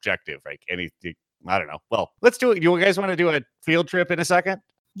that's its objective, right? I don't know. Well, let's do it. You guys want to do a field trip in a second?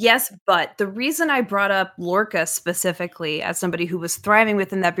 Yes, but the reason I brought up Lorca specifically as somebody who was thriving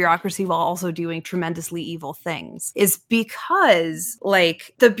within that bureaucracy while also doing tremendously evil things is because,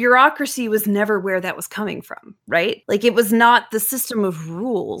 like, the bureaucracy was never where that was coming from, right? Like, it was not the system of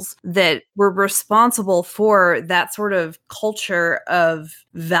rules that were responsible for that sort of culture of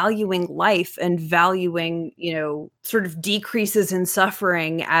valuing life and valuing, you know, sort of decreases in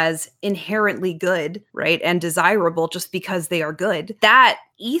suffering as inherently good, right? And desirable just because they are good. That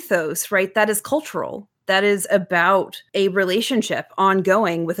ethos, right? That is cultural. That is about a relationship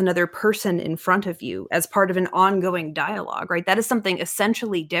ongoing with another person in front of you as part of an ongoing dialogue, right? That is something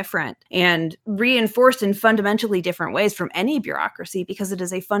essentially different and reinforced in fundamentally different ways from any bureaucracy because it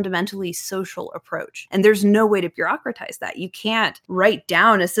is a fundamentally social approach. And there's no way to bureaucratize that. You can't write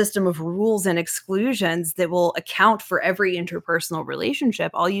down a system of rules and exclusions that will account for every interpersonal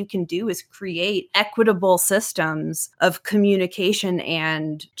relationship. All you can do is create equitable systems of communication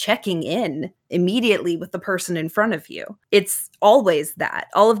and checking in immediately with the person in front of you. It's always that.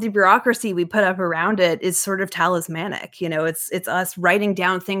 All of the bureaucracy we put up around it is sort of talismanic. You know, it's us writing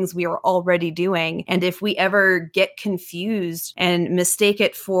down things we are already doing. And if we ever get confused and mistake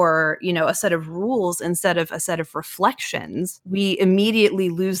it for, you know, a set of rules instead of a set of reflections, we immediately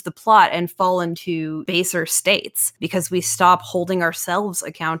lose the plot and fall into baser states because we stop holding ourselves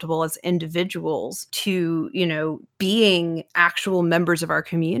accountable as individuals to, you know, being actual members of our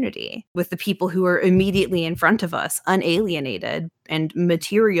community with the people who are immediately in front of us, unalienated and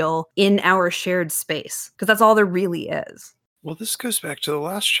material in our shared space, because that's all there really is. Well, this goes back to the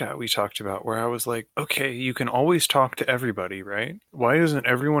last chat we talked about where I was like, okay, you can always talk to everybody, right? Why isn't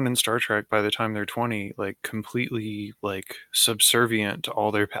everyone in Star Trek by the time they're 20, like completely like subservient to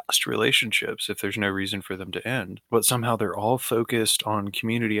all their past relationships if there's no reason for them to end? But somehow they're all focused on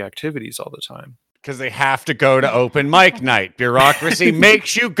community activities all the time. Because they have to go to open mic night. Bureaucracy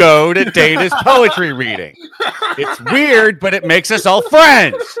makes you go to Data's poetry reading. It's weird, but it makes us all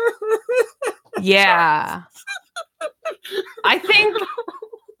friends. Yeah. I think,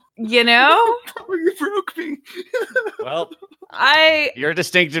 you know... You broke me. Well, your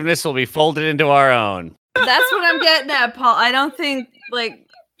distinctiveness will be folded into our own. That's what I'm getting at, Paul. I don't think, like...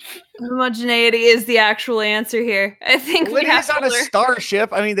 homogeneity is the actual answer here. I think we have on a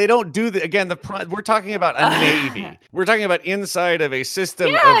starship. I mean, they don't do the again. We're talking about a navy. We're talking about inside of a system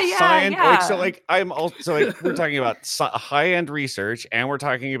of science. Yeah. Like, so, like I'm also like we're talking about high-end research, and we're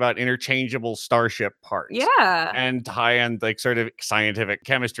talking about interchangeable starship parts. Yeah, and high-end like sort of scientific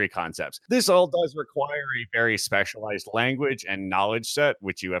chemistry concepts. This all does require a very specialized language and knowledge set,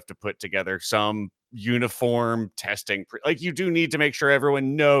 which you have to put together some uniform testing. Like you do need to make sure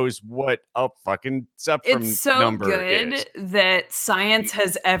everyone knows what a fucking septum it's so number good is. that science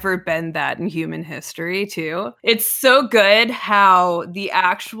has ever been that in human history too. It's so good how the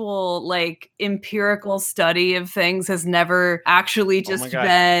actual like empirical study of things has never actually just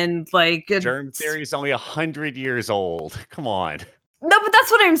been like germ theory is only 100 years old. Come on. No, but that's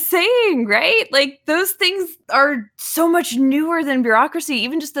what I'm saying, right? Like, those things are so much newer than bureaucracy.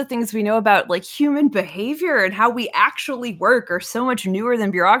 Even just the things we know about, like, human behavior and how we actually work are so much newer than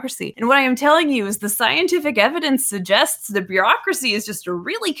bureaucracy. And what I am telling you is the scientific evidence suggests that bureaucracy is just a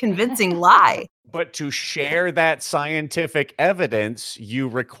really convincing lie. But to share that scientific evidence, you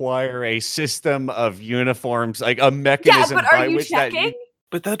require a system of uniforms, like a mechanism by which checking?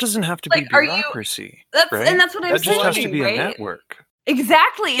 But that doesn't have to be bureaucracy. Right? And that's what I'm saying. That just has to be a network.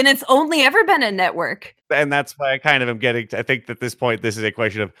 Exactly. And it's only ever been a network. And that's why I kind of am getting I think at this point, this is a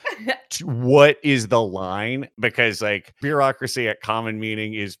question of what is the line? Because like bureaucracy at common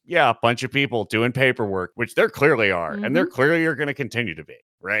meaning is, a bunch of people doing paperwork, which there clearly are. And there clearly are going to continue to be.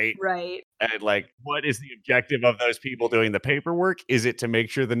 Right. And like, what is the objective of those people doing the paperwork? Is it to make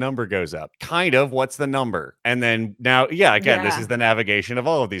sure the number goes up? Kind of. What's the number? And then now, this is the navigation of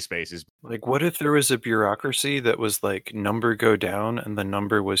all of these spaces. Like, what if there was a bureaucracy that was like number go down and the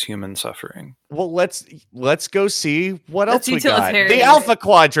number was human suffering? Well, let's go see what else we got. The Alpha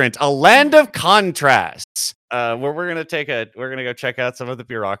Quadrant, a land of contrasts. Where we're gonna go check out some of the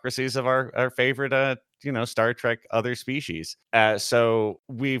bureaucracies of our favorite Star Trek other species. So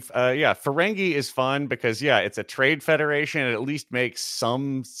we've Ferengi is fun because it's a trade federation. It at least makes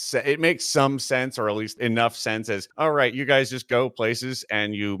some sense, or at least enough sense as, all right, you guys just go places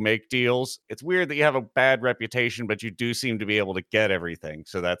and you make deals. It's weird that you have a bad reputation, but you do seem to be able to get everything.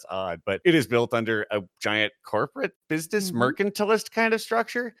 So that's odd. But it is built under a giant corporate business mercantilist kind of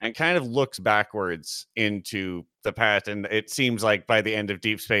structure and kind of looks backwards into the past. And it seems like by the end of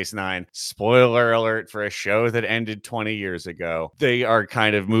Deep Space Nine, spoiler alert for a show that ended 20 years ago, they are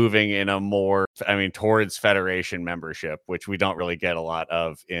kind of moving in a more, towards Federation membership, which we don't really get a lot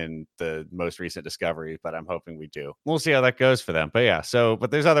of in the most recent Discovery, but I'm hoping we do. We'll see how that goes for them. But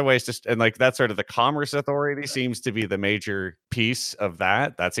but there's other ways and like that sort of the Commerce Authority seems to be the major piece of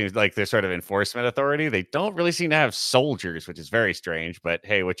that. That seems like their sort of enforcement authority. They don't really seem to have soldiers, which is very strange, but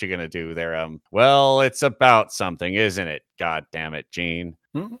hey, what you gonna do? They're it's about something, isn't it? God damn it, Gene.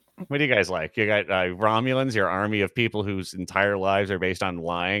 What do you guys like? You got Romulans, your army of people whose entire lives are based on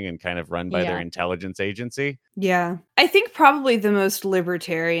lying and kind of run by their intelligence agency. Yeah. I think probably the most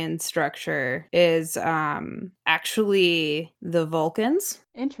libertarian structure is actually the Vulcans.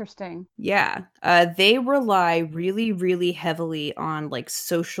 Interesting. Yeah. They rely really, really heavily on like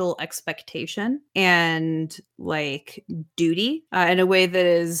social expectation and like duty in a way that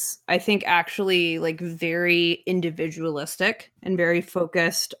is, I think, actually like very individualistic and very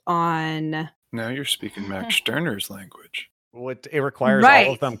focused on. Now you're speaking Max Stirner's language. What it requires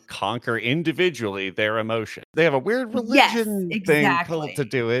all of them conquer individually their emotion. They have a weird religion thing called to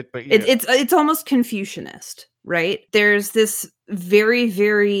do it, but it's almost Confucianist, right? There's this very,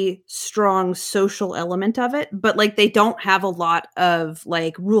 very strong social element of it, but like they don't have a lot of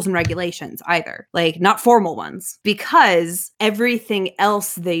like rules and regulations either, like not formal ones, because everything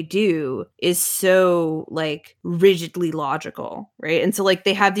else they do is so like rigidly logical, right? And so like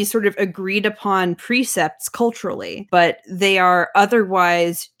they have these sort of agreed upon precepts culturally, but they are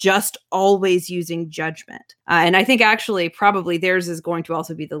otherwise just always using judgment. And I think actually probably theirs is going to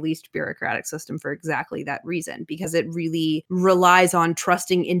also be the least bureaucratic system for exactly that reason, because it really relies on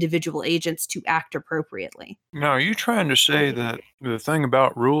trusting individual agents to act appropriately. Now, are you trying to say that the thing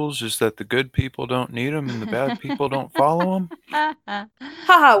about rules is that the good people don't need them and the bad people don't follow them?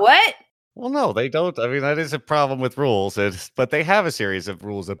 Haha, what? Well, no, they don't. That is a problem with rules, but they have a series of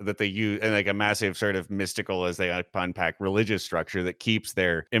rules that they use, and like a massive sort of mystical, as they unpack, religious structure that keeps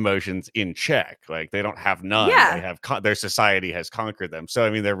their emotions in check. Like they don't have none. Yeah. They have their society has conquered them.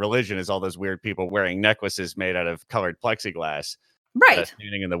 So their religion is all those weird people wearing necklaces made out of colored plexiglass, right?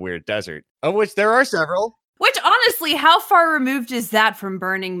 Standing in the weird desert, of which there are several. Which honestly, how far removed is that from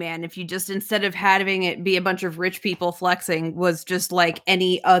Burning Man? If you just, instead of having it be a bunch of rich people flexing, was just like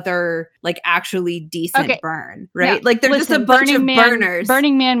any other, like actually decent burn, right? Yeah. Like they're just a bunch of burners.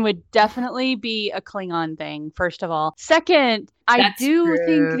 Burning Man would definitely be a Klingon thing, first of all. Second, I do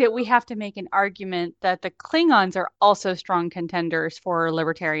think that we have to make an argument that the Klingons are also strong contenders for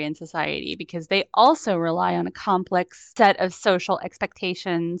libertarian society, because they also rely on a complex set of social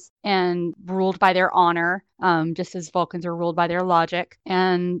expectations and ruled by their honor, just as Vulcans are ruled by their logic.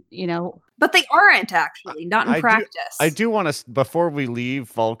 And, but they aren't actually, not in practice. I do want to, before we leave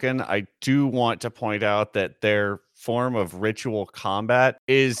Vulcan, I do want to point out that their form of ritual combat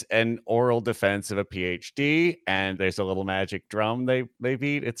is an oral defense of a PhD, and there's a little magic drum they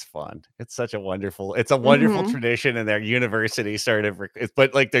beat. It's fun. It's such a wonderful tradition, and their university sort of,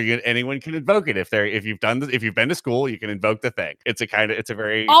 but like anyone can invoke it if you've been to school, you can invoke the thing. It's a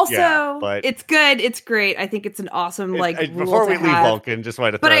very but it's good. It's great. I think it's an awesome before we leave Vulcan, just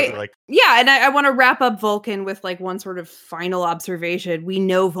wanted to throw and I want to wrap up Vulcan with like one sort of final observation. We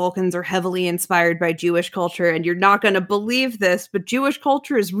know Vulcans are heavily inspired by Jewish culture, and you're not going to believe this, but Jewish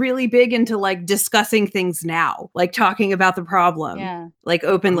culture is really big into like discussing things now, like talking about the problem, like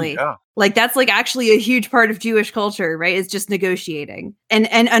openly. Oh, yeah. Like that's like actually a huge part of Jewish culture, right? It's just negotiating and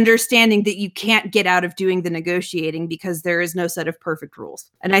understanding that you can't get out of doing the negotiating because there is no set of perfect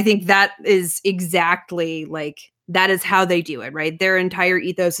rules. And I think that is exactly like, that is how they do it, right? Their entire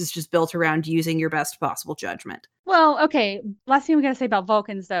ethos is just built around using your best possible judgment. Well, okay. Last thing we got to say about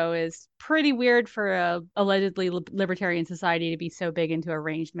Vulcans, though, is pretty weird for a allegedly libertarian society to be so big into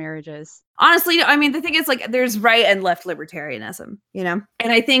arranged marriages. Honestly, I mean, the thing is, like, there's right and left libertarianism, you know?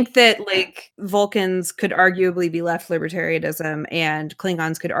 And I think that, like, Vulcans could arguably be left libertarianism, and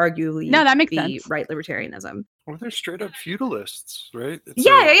Klingons could arguably be sense. Right libertarianism. Well, they're straight up feudalists, right? It's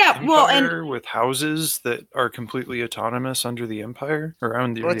yeah. Well, and with houses that are completely autonomous under the empire,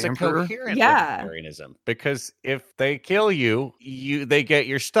 around the it's emperor. A coherent libertarianism, because if they kill you, they get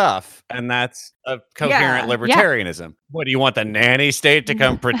your stuff, and that's a coherent libertarianism. Yeah. What do you want, the nanny state to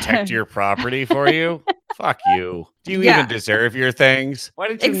come protect your property for you? Fuck you. Do you even deserve your things? Why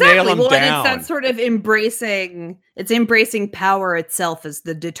did you nail them down? And it's that sort of embracing power itself as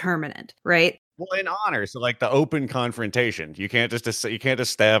the determinant, right? Well, in honor, so like the open confrontation, you can't just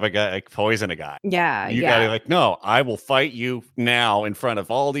stab a guy, like poison a guy. Yeah, you gotta like, no, I will fight you now in front of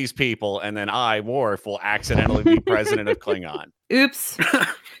all these people, and then I, Worf, will accidentally be president of Klingon. Oops.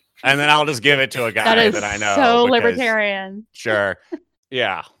 And then I'll just give it to a guy that I know. So libertarian. Sure.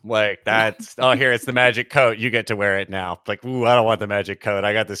 Yeah, like that's, here, it's the magic coat. You get to wear it now. Like, ooh, I don't want the magic coat.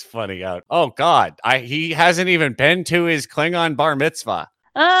 I got this funny out. Oh, God. He hasn't even been to his Klingon bar mitzvah.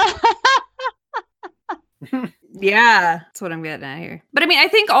 Yeah, that's what I'm getting at here. But I mean, I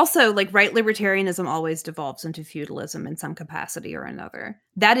think also like right libertarianism always devolves into feudalism in some capacity or another.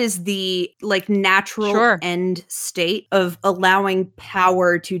 That is the like natural end state of allowing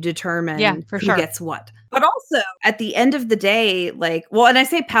power to determine who gets what. But also at the end of the day, like, well, and I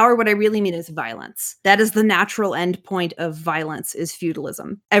say power, what I really mean is violence. That is the natural end point of violence, is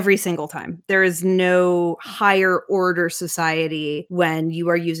feudalism every single time. There is no higher order society when you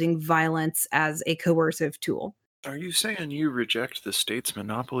are using violence as a coercive tool. Are you saying you reject the state's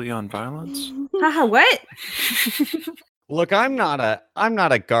monopoly on violence? Haha, what? Look, I'm not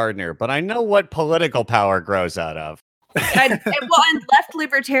a gardener, but I know what political power grows out of. And left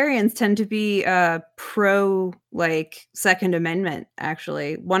libertarians tend to be pro like Second Amendment.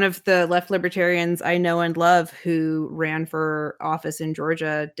 Actually, one of the left libertarians I know and love who ran for office in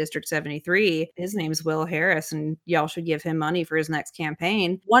Georgia, District 73, his name's Will Harris, and y'all should give him money for his next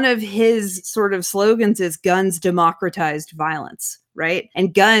campaign. One of his sort of slogans is "Guns democratized violence." Right?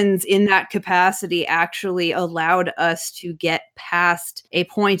 And guns in that capacity actually allowed us to get past a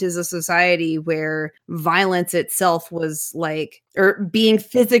point as a society where violence itself was like, or being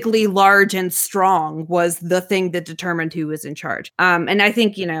physically large and strong was the thing that determined who was in charge. And I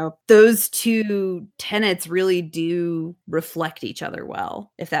think, you know, those two tenets really do reflect each other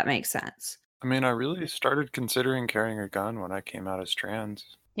well, if that makes sense. I mean, I really started considering carrying a gun when I came out as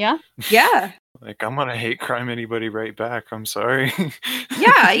trans. Yeah? Yeah. Like, I'm gonna hate crime anybody right back. I'm sorry.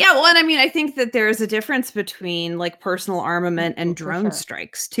 Yeah. Well, and I mean, I think that there's a difference between like personal armament and drone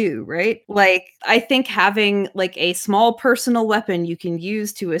strikes too, right? Like, I think having like a small personal weapon you can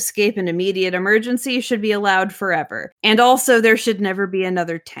use to escape an immediate emergency should be allowed forever. And also, there should never be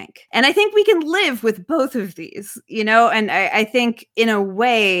another tank. And I think we can live with both of these, you know? And I think in a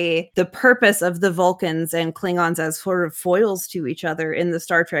way, the purpose of the Vulcans and Klingons as sort of foils to each other in the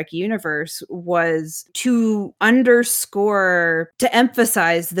Star Trek universe was to underscore, to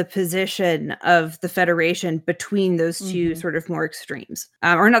emphasize the position of the Federation between those two sort of more extremes.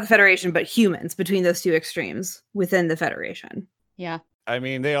 Or not the Federation, but humans between those two extremes within the Federation. Yeah. I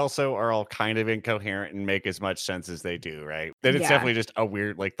mean, they also are all kind of incoherent and make as much sense as they do, right? That it's definitely just a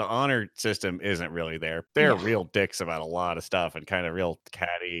weird, like the honor system isn't really there. They're real dicks about a lot of stuff and kind of real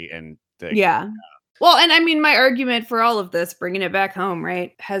catty and dicks. Yeah. Well, and I mean, my argument for all of this, bringing it back home,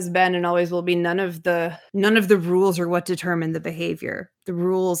 right, has been and always will be none of the rules are what determine the behavior. The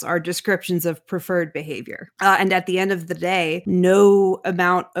rules are descriptions of preferred behavior. And at the end of the day, no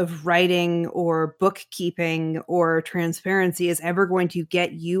amount of writing or bookkeeping or transparency is ever going to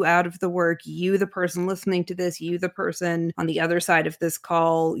get you out of the work. You, the person listening to this, you, the person on the other side of this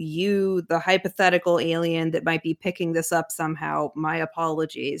call, you, the hypothetical alien that might be picking this up somehow. My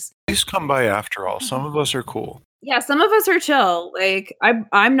apologies. Please come by after all. Some of us are cool. Yeah, some of us are chill. Like,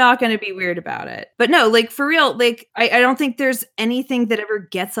 I'm not going to be weird about it. But no, like, for real, like, I don't think there's anything that ever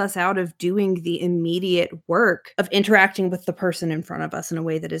gets us out of doing the immediate work of interacting with the person in front of us in a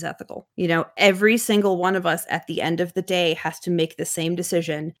way that is ethical. You know, every single one of us at the end of the day has to make the same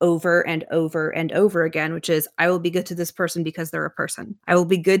decision over and over and over again, which is, I will be good to this person because they're a person. I will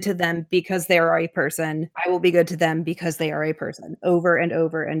be good to them because they are a person. I will be good to them because they are a person, over and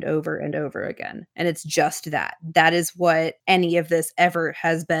over and over and over again. And it's just that. That is what any of this ever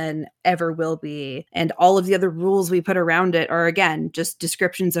has been, ever will be. And all of the other rules we put around it are, again, just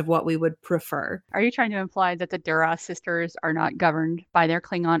descriptions of what we would prefer. Are you trying to imply that the Duras sisters are not governed by their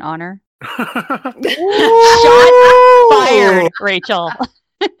Klingon honor? Shot fired, Rachel.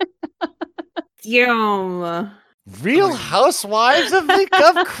 Damn. Real Housewives of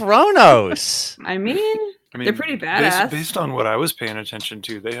Kronos. I mean, they're pretty badass. Based on what I was paying attention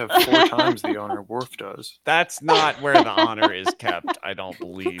to, they have 4 times the honor Worf does. That's not where the honor is kept, I don't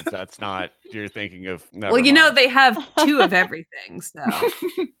believe. That's not, you're thinking of... Well, you know, they have 2 of everything, so...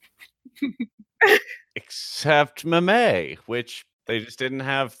 Except Mame, which... They just didn't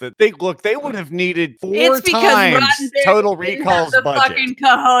have the. They would have needed 4 times Total Recall's the budget. Fucking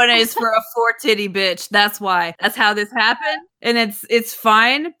cojones for a 4-titty bitch. That's why. That's how this happened, and it's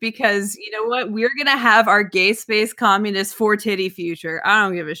fine because you know what? We're gonna have our gay space communist 4-titty future. I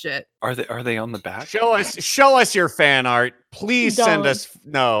don't give a shit. Are they on the back? Show us your fan art. Please send us.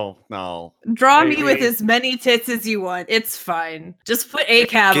 No. Draw me with as many tits as you want. It's fine. Just put a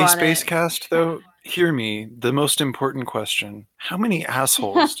cab on it. Gay space cast though. Hear me, the most important question. How many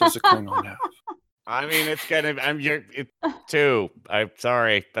assholes does a Klingon have? I mean, it's it's 2. I'm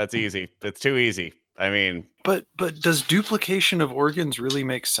sorry. That's easy. That's too easy. I mean... But does duplication of organs really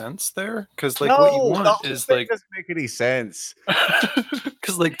make sense there? Because like what you want is like... doesn't make any sense.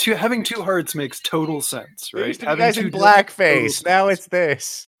 Because like having 2 hearts makes total sense, right? Having guys in blackface. Now it's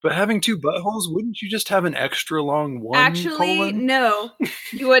this. But having 2 buttholes, wouldn't you just have an extra long one? Actually, colon? No,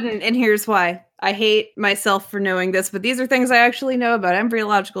 you wouldn't. And here's why. I hate myself for knowing this, but these are things I actually know about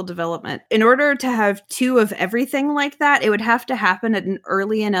embryological development. In order to have 2 of everything like that, it would have to happen at an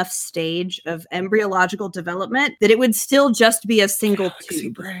early enough stage of embryological development that it would still just be a single Galaxy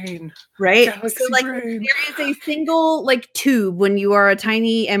tube. Brain. Right? Galaxy so like brain. there is a single like tube when you are a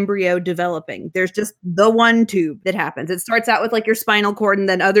tiny embryo developing. There's just the one tube that happens. It starts out with like your spinal cord and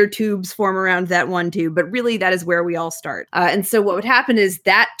then other tubes form around that one tube. But really that is where we all start. And so what would happen is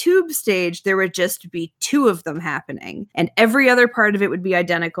that tube stage, there would just be 2 of them happening. And every other part of it would be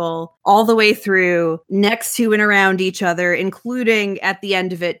identical all the way through, next to and around each other, including at the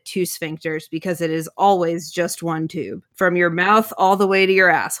end of it 2 sphincters, because it is always just one tube. From your mouth all the way to your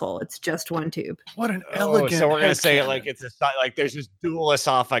asshole. It's just one tube. What an elegant. So we're going to say it like it's like there's this dual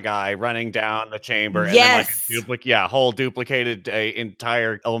esophagi running down the chamber. Yes. And then like a whole duplicated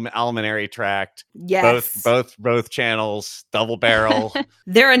entire alimentary tract. Yes. Both channels, double barrel.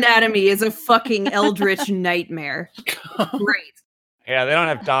 Their anatomy is a fucking eldritch nightmare. Great. Yeah, they don't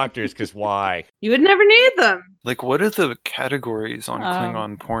have doctors because why? You would never need them. Like, what are the categories on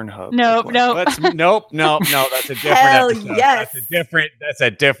Klingon Pornhub? Nope. Nope. That's a different episode. Yes. That's a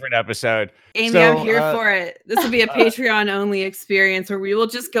different episode. Amy, I'm here for it. This will be a Patreon-only experience where we will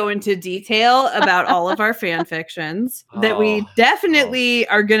just go into detail about all of our fan fictions that we definitely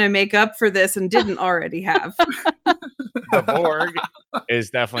are going to make up for this and didn't already have. The Borg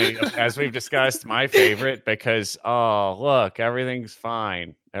is definitely, as we've discussed, my favorite because, look, everything's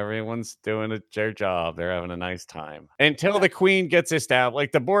fine. Everyone's doing their job. They're having a nice time until the queen gets established.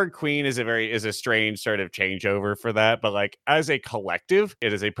 Like the Borg queen is a strange sort of changeover for that. But like as a collective,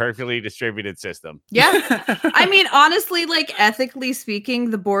 it is a perfectly distributed system. Yeah. I mean, honestly, like ethically speaking,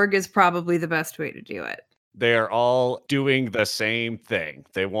 the Borg is probably the best way to do it. They're all doing the same thing.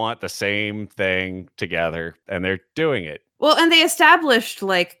 They want the same thing together and they're doing it. Well, and they established,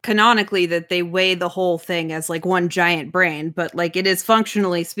 like, canonically that they weigh the whole thing as, like, one giant brain, but, like, it is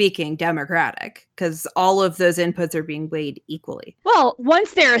functionally speaking democratic, because all of those inputs are being weighed equally. Well,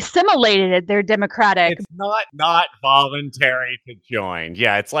 once they're assimilated, they're democratic. It's not voluntary to join.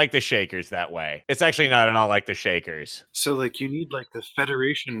 Yeah, it's like the Shakers that way. It's actually not at all like the Shakers. So, like, you need, like, the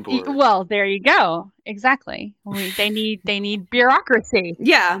Federation board. Well, there you go. Exactly. They need bureaucracy.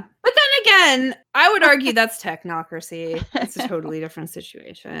 Yeah. But then again, I would argue that's technocracy. It's a totally different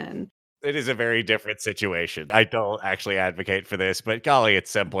situation. It is a very different situation. I don't actually advocate for this, but golly, it's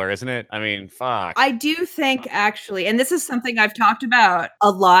simpler, isn't it? I mean, fuck. I do think actually, and this is something I've talked about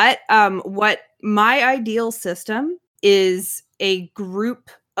a lot, what my ideal system is a group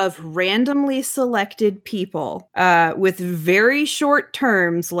of randomly selected people with very short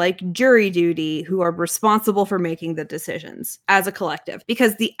terms like jury duty who are responsible for making the decisions as a collective,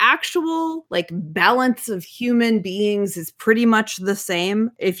 because the actual like balance of human beings is pretty much the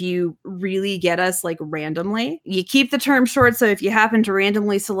same if you really get us like randomly. You keep the term short, so if you happen to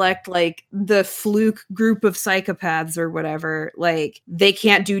randomly select like the fluke group of psychopaths or whatever, like they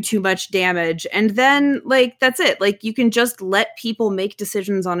can't do too much damage, and then like that's it. Like you can just let people make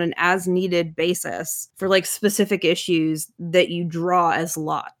decisions on an as needed basis for like specific issues that you draw as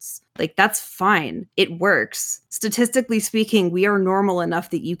lots. Like that's fine. It works. Statistically speaking, we are normal enough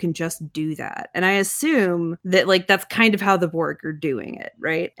that you can just do that. And I assume that like that's kind of how the Borg are doing it,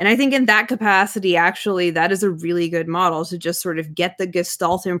 right? And I think in that capacity, actually, that is a really good model to just sort of get the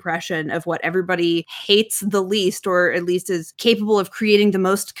Gestalt impression of what everybody hates the least, or at least is capable of creating the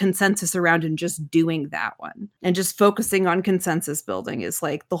most consensus around, and just doing that one. And just focusing on consensus building is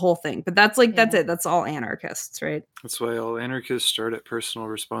like the whole thing. But that's like, that's it. That's all anarchists, right? That's why all anarchists start at personal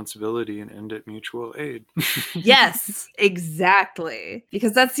responsibility and end at mutual aid. Yes, exactly.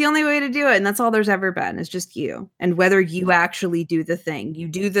 Because that's the only way to do it. And that's all there's ever been, is just you. And whether you actually do the thing. You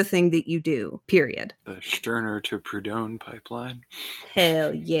do the thing that you do, period. The Stirner to Prudhomme pipeline.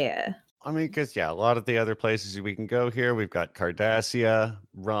 Hell yeah. I mean, because, yeah, a lot of the other places we can go here, we've got Cardassia,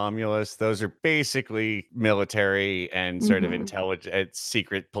 Romulus. Those are basically military and sort of intelligent,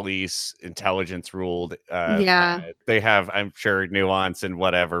 secret police, intelligence ruled. They have, I'm sure, nuance and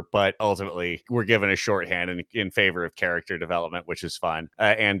whatever, but ultimately we're given a shorthand in favor of character development, which is fun.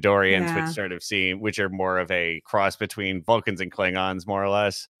 Andorians, which sort of seem, which are more of a cross between Vulcans and Klingons, more or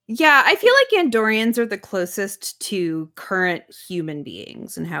less. Yeah, I feel like Andorians are the closest to current human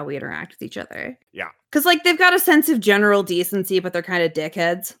beings and how we interact with each other. Yeah. Because, like, they've got a sense of general decency, but they're kind of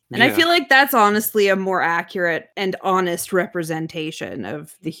dickheads. And I feel like that's honestly a more accurate and honest representation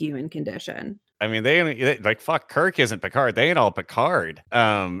of the human condition. I mean, they like, fuck, Kirk isn't Picard. They ain't all Picard.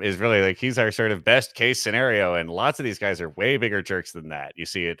 Is really like, he's our sort of best case scenario. And lots of these guys are way bigger jerks than that. You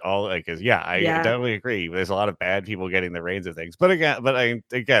see it all like, cause I definitely agree. There's a lot of bad people getting the reins of things. But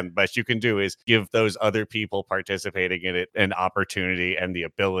best you can do is give those other people participating in it an opportunity and the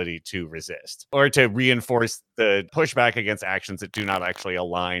ability to resist, or to reinforce the pushback against actions that do not actually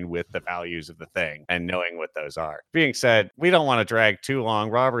align with the values of the thing, and knowing what those are. Being said, we don't want to drag too long.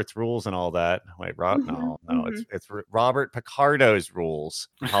 Robert's rules and all that. Wait, no, it's Robert Picardo's rules.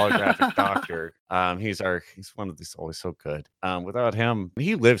 Holographic doctor. He's one of these, always so good. Without him,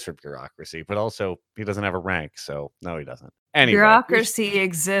 he lives for bureaucracy, but also he doesn't have a rank, so no, he doesn't. Anyway, bureaucracy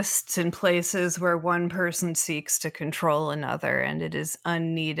exists in places where one person seeks to control another, and it is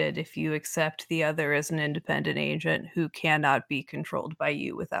unneeded if you accept the other as an independent agent who cannot be controlled by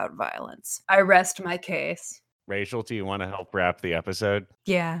you without violence. I rest my case. Rachel, do you want to help wrap the episode?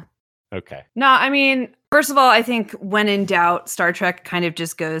 Yeah. Okay. No, I mean, first of all, I think when in doubt, Star Trek kind of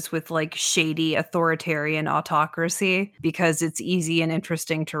just goes with like shady authoritarian autocracy because it's easy and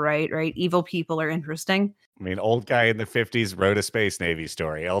interesting to write, right? Evil people are interesting. I mean, old guy in the 50s wrote a Space Navy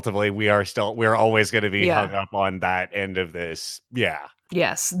story. Ultimately, we're always going to be hung up on that end of this. Yeah.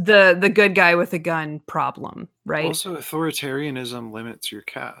 Yes, the good guy with a gun problem, right? Also, authoritarianism limits your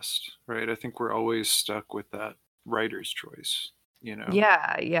cast, right? I think we're always stuck with that writer's choice. You know?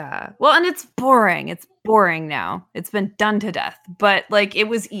 Yeah. Well, and it's boring. It's boring now. It's been done to death. But like, it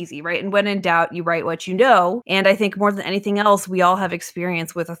was easy, right? And when in doubt, you write what you know. And I think more than anything else, we all have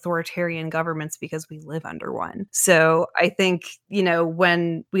experience with authoritarian governments because we live under one. So I think,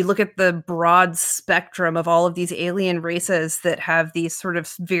 when we look at the broad spectrum of all of these alien races that have these sort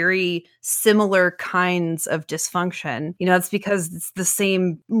of very similar kinds of dysfunction, it's because it's the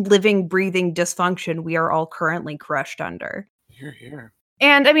same living, breathing dysfunction we are all currently crushed under. Here.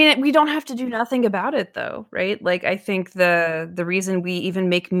 And I mean, we don't have to do nothing about it though, right? Like, I think the reason we even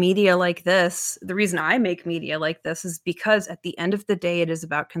make media like this, the reason I make media like this is because at the end of the day, it is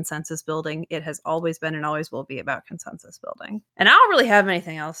about consensus building. It has always been and always will be about consensus building. And I don't really have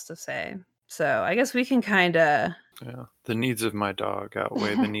anything else to say. So I guess we can kind of... Yeah, the needs of my dog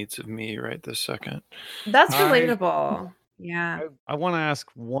outweigh the needs of me right this second. That's relatable. Yeah. I want to ask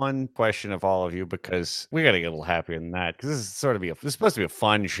one question of all of you, because we got to get a little happier than that, because this is supposed to be a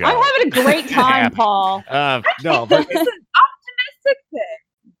fun show. I'm having a great time, Paul. No, but it's an optimistic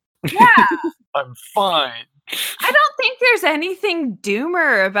thing. Yeah. I'm fine. I don't think there's anything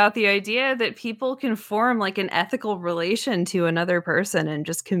doomer about the idea that people can form like an ethical relation to another person and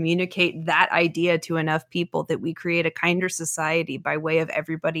just communicate that idea to enough people that we create a kinder society by way of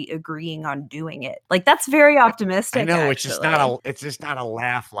everybody agreeing on doing it. Like that's very optimistic. I know actually. it's just not a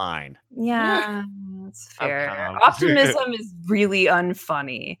laugh line. Yeah, that's fair. Optimism is really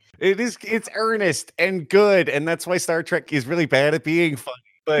unfunny. It's earnest and good, and that's why Star Trek is really bad at being funny.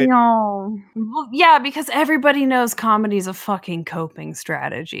 But no, well, yeah, because everybody knows comedy's a fucking coping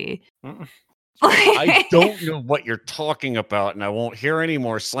strategy. I don't know what you're talking about, and I won't hear any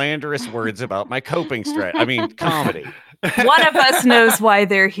more slanderous words about my coping strategy. I mean, comedy. One of us knows why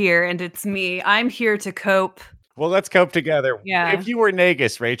they're here, and it's me. I'm here to cope. Well, let's cope together. Yeah. If you were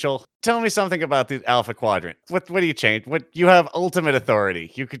Nagus, Rachel, tell me something about the Alpha Quadrant. What do you change? What you have ultimate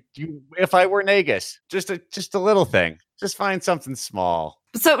authority. If I were Nagus, just a little thing. Just find something small.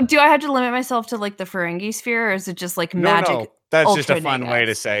 So, do I have to limit myself to like the Ferengi sphere, or is it just like magic? No, that's just a fun way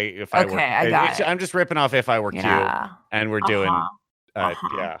to say if I were. Okay, I got it. I'm just ripping off if I were Q, and we're doing.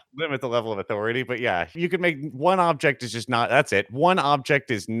 Limit the level of authority, but yeah, you could make one object is just not. That's it. One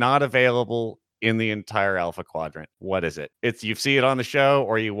object is not available in the entire Alpha Quadrant. What is it? It's you see it on the show,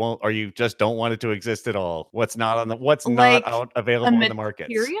 or you won't, or you just don't want it to exist at all. What's not not available in the markets?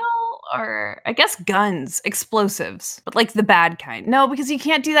 Material, or I guess guns, explosives, but like the bad kind. No, because you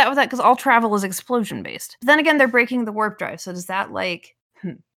can't do that with that because all travel is explosion based. But then again, they're breaking the warp drive, so does that like?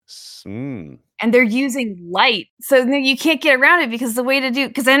 And they're using light, so you can't get around it because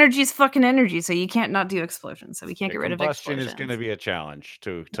because energy is fucking energy, so you can't not do explosions. So we can't get rid of explosions. Combustion is going to be a challenge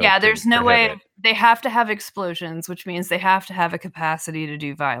to there's no way. They have to have explosions, which means they have to have a capacity to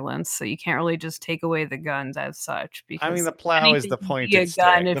do violence. So you can't really just take away the guns as such. Because I mean, the plow is the point. A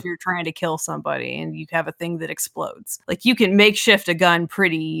gun if you're trying to kill somebody, and you have a thing that explodes. Like you can makeshift a gun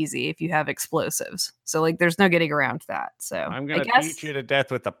pretty easy if you have explosives. So like, there's no getting around that. So I'm going to beat you to death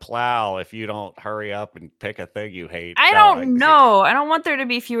with the plow if you don't hurry up and pick a thing you hate. I don't know. I don't want there to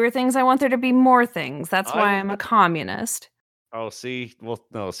be fewer things. I want there to be more things. That's why I'm a communist. Oh, see? Well,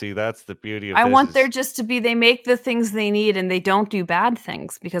 no, see, that's the beauty of I want there just to be, they make the things they need and they don't do bad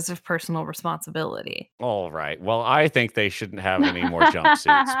things because of personal responsibility. All right. Well, I think they shouldn't have any more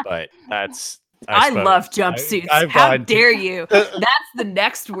jumpsuits, but that's... I love jumpsuits. How dare you? That's the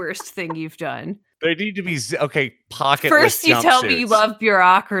next worst thing you've done. They need to be pocketless. First, you tell me you love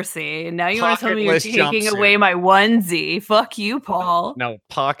bureaucracy, and now you want to tell me you're taking away my onesie. Fuck you, Paul. No,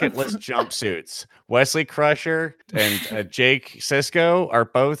 pocketless jumpsuits. Wesley Crusher and Jake Sisko are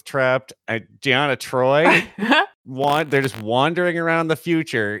both trapped. Deanna Troi, they're just wandering around the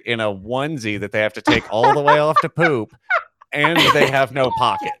future in a onesie that they have to take all the way off to poop, and they have no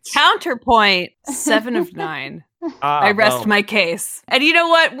pockets. Counterpoint: 7 of 9. I rest my case. And you know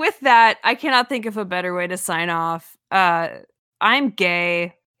what? With that, I cannot think of a better way to sign off. I'm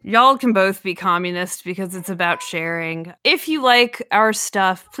gay. Y'all can both be communist because it's about sharing. If you like our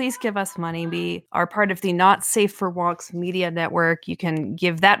stuff, please give us money. We are part of the Not Safe for Walks media network. You can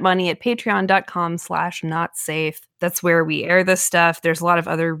give that money at patreon.com/notsafe. That's where we air this stuff. There's a lot of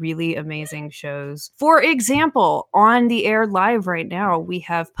other really amazing shows. For example, on the air live right now, we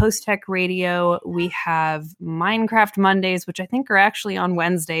have Post Tech Radio. We have Minecraft Mondays, which I think are actually on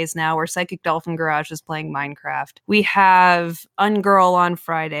Wednesdays now, where Psychic Dolphin Garage is playing Minecraft. We have Ungirl on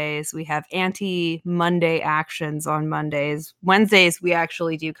Fridays. We have Anti-Monday Actions on Mondays. Wednesdays, we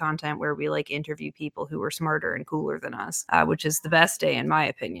actually do content where we like interview people who are smarter and cooler than us, which is the best day in my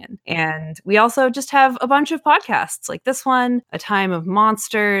opinion. And we also just have a bunch of podcasts like this one, A Time of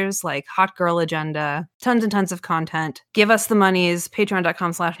Monsters, like Hot Girl Agenda, tons and tons of content. Give us the monies,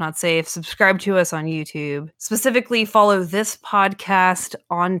 patreon.com/notsafe. Subscribe to us on YouTube. Specifically, follow this podcast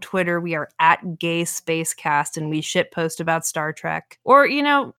on Twitter. We are at Gay Spacecast, and we shitpost about Star Trek. Or,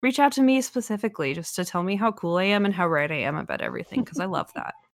 reach out to me specifically just to tell me how cool I am and how right I am about everything, because I love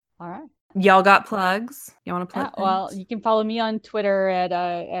that. All right. Y'all got plugs? You want to plug? Well, you can follow me on Twitter at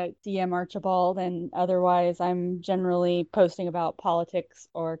DM Archibald, and otherwise I'm generally posting about politics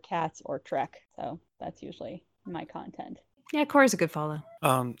or cats or Trek. So that's usually my content. Yeah, Corey's a good follow.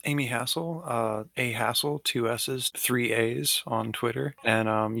 Amy Hassel, A Hassel, 2 S's, 3 A's on Twitter,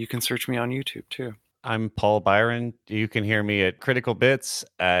 and you can search me on YouTube too. I'm Paul Byron. You can hear me at Critical Bits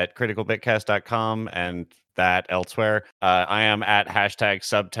at criticalbitcast.com and that elsewhere. I am at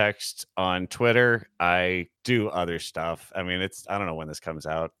 #subtext on Twitter. I do other stuff. I mean, I don't know when this comes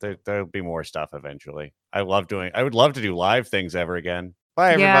out. There'll be more stuff eventually. I would love to do live things ever again.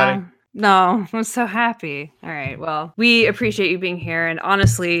 Bye, everybody. Yeah. No, I'm so happy. All right. Well, we appreciate you being here. And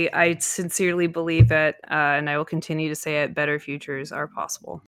honestly, I sincerely believe it. And I will continue to say it. Better futures are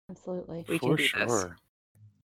possible. Absolutely. We can do this.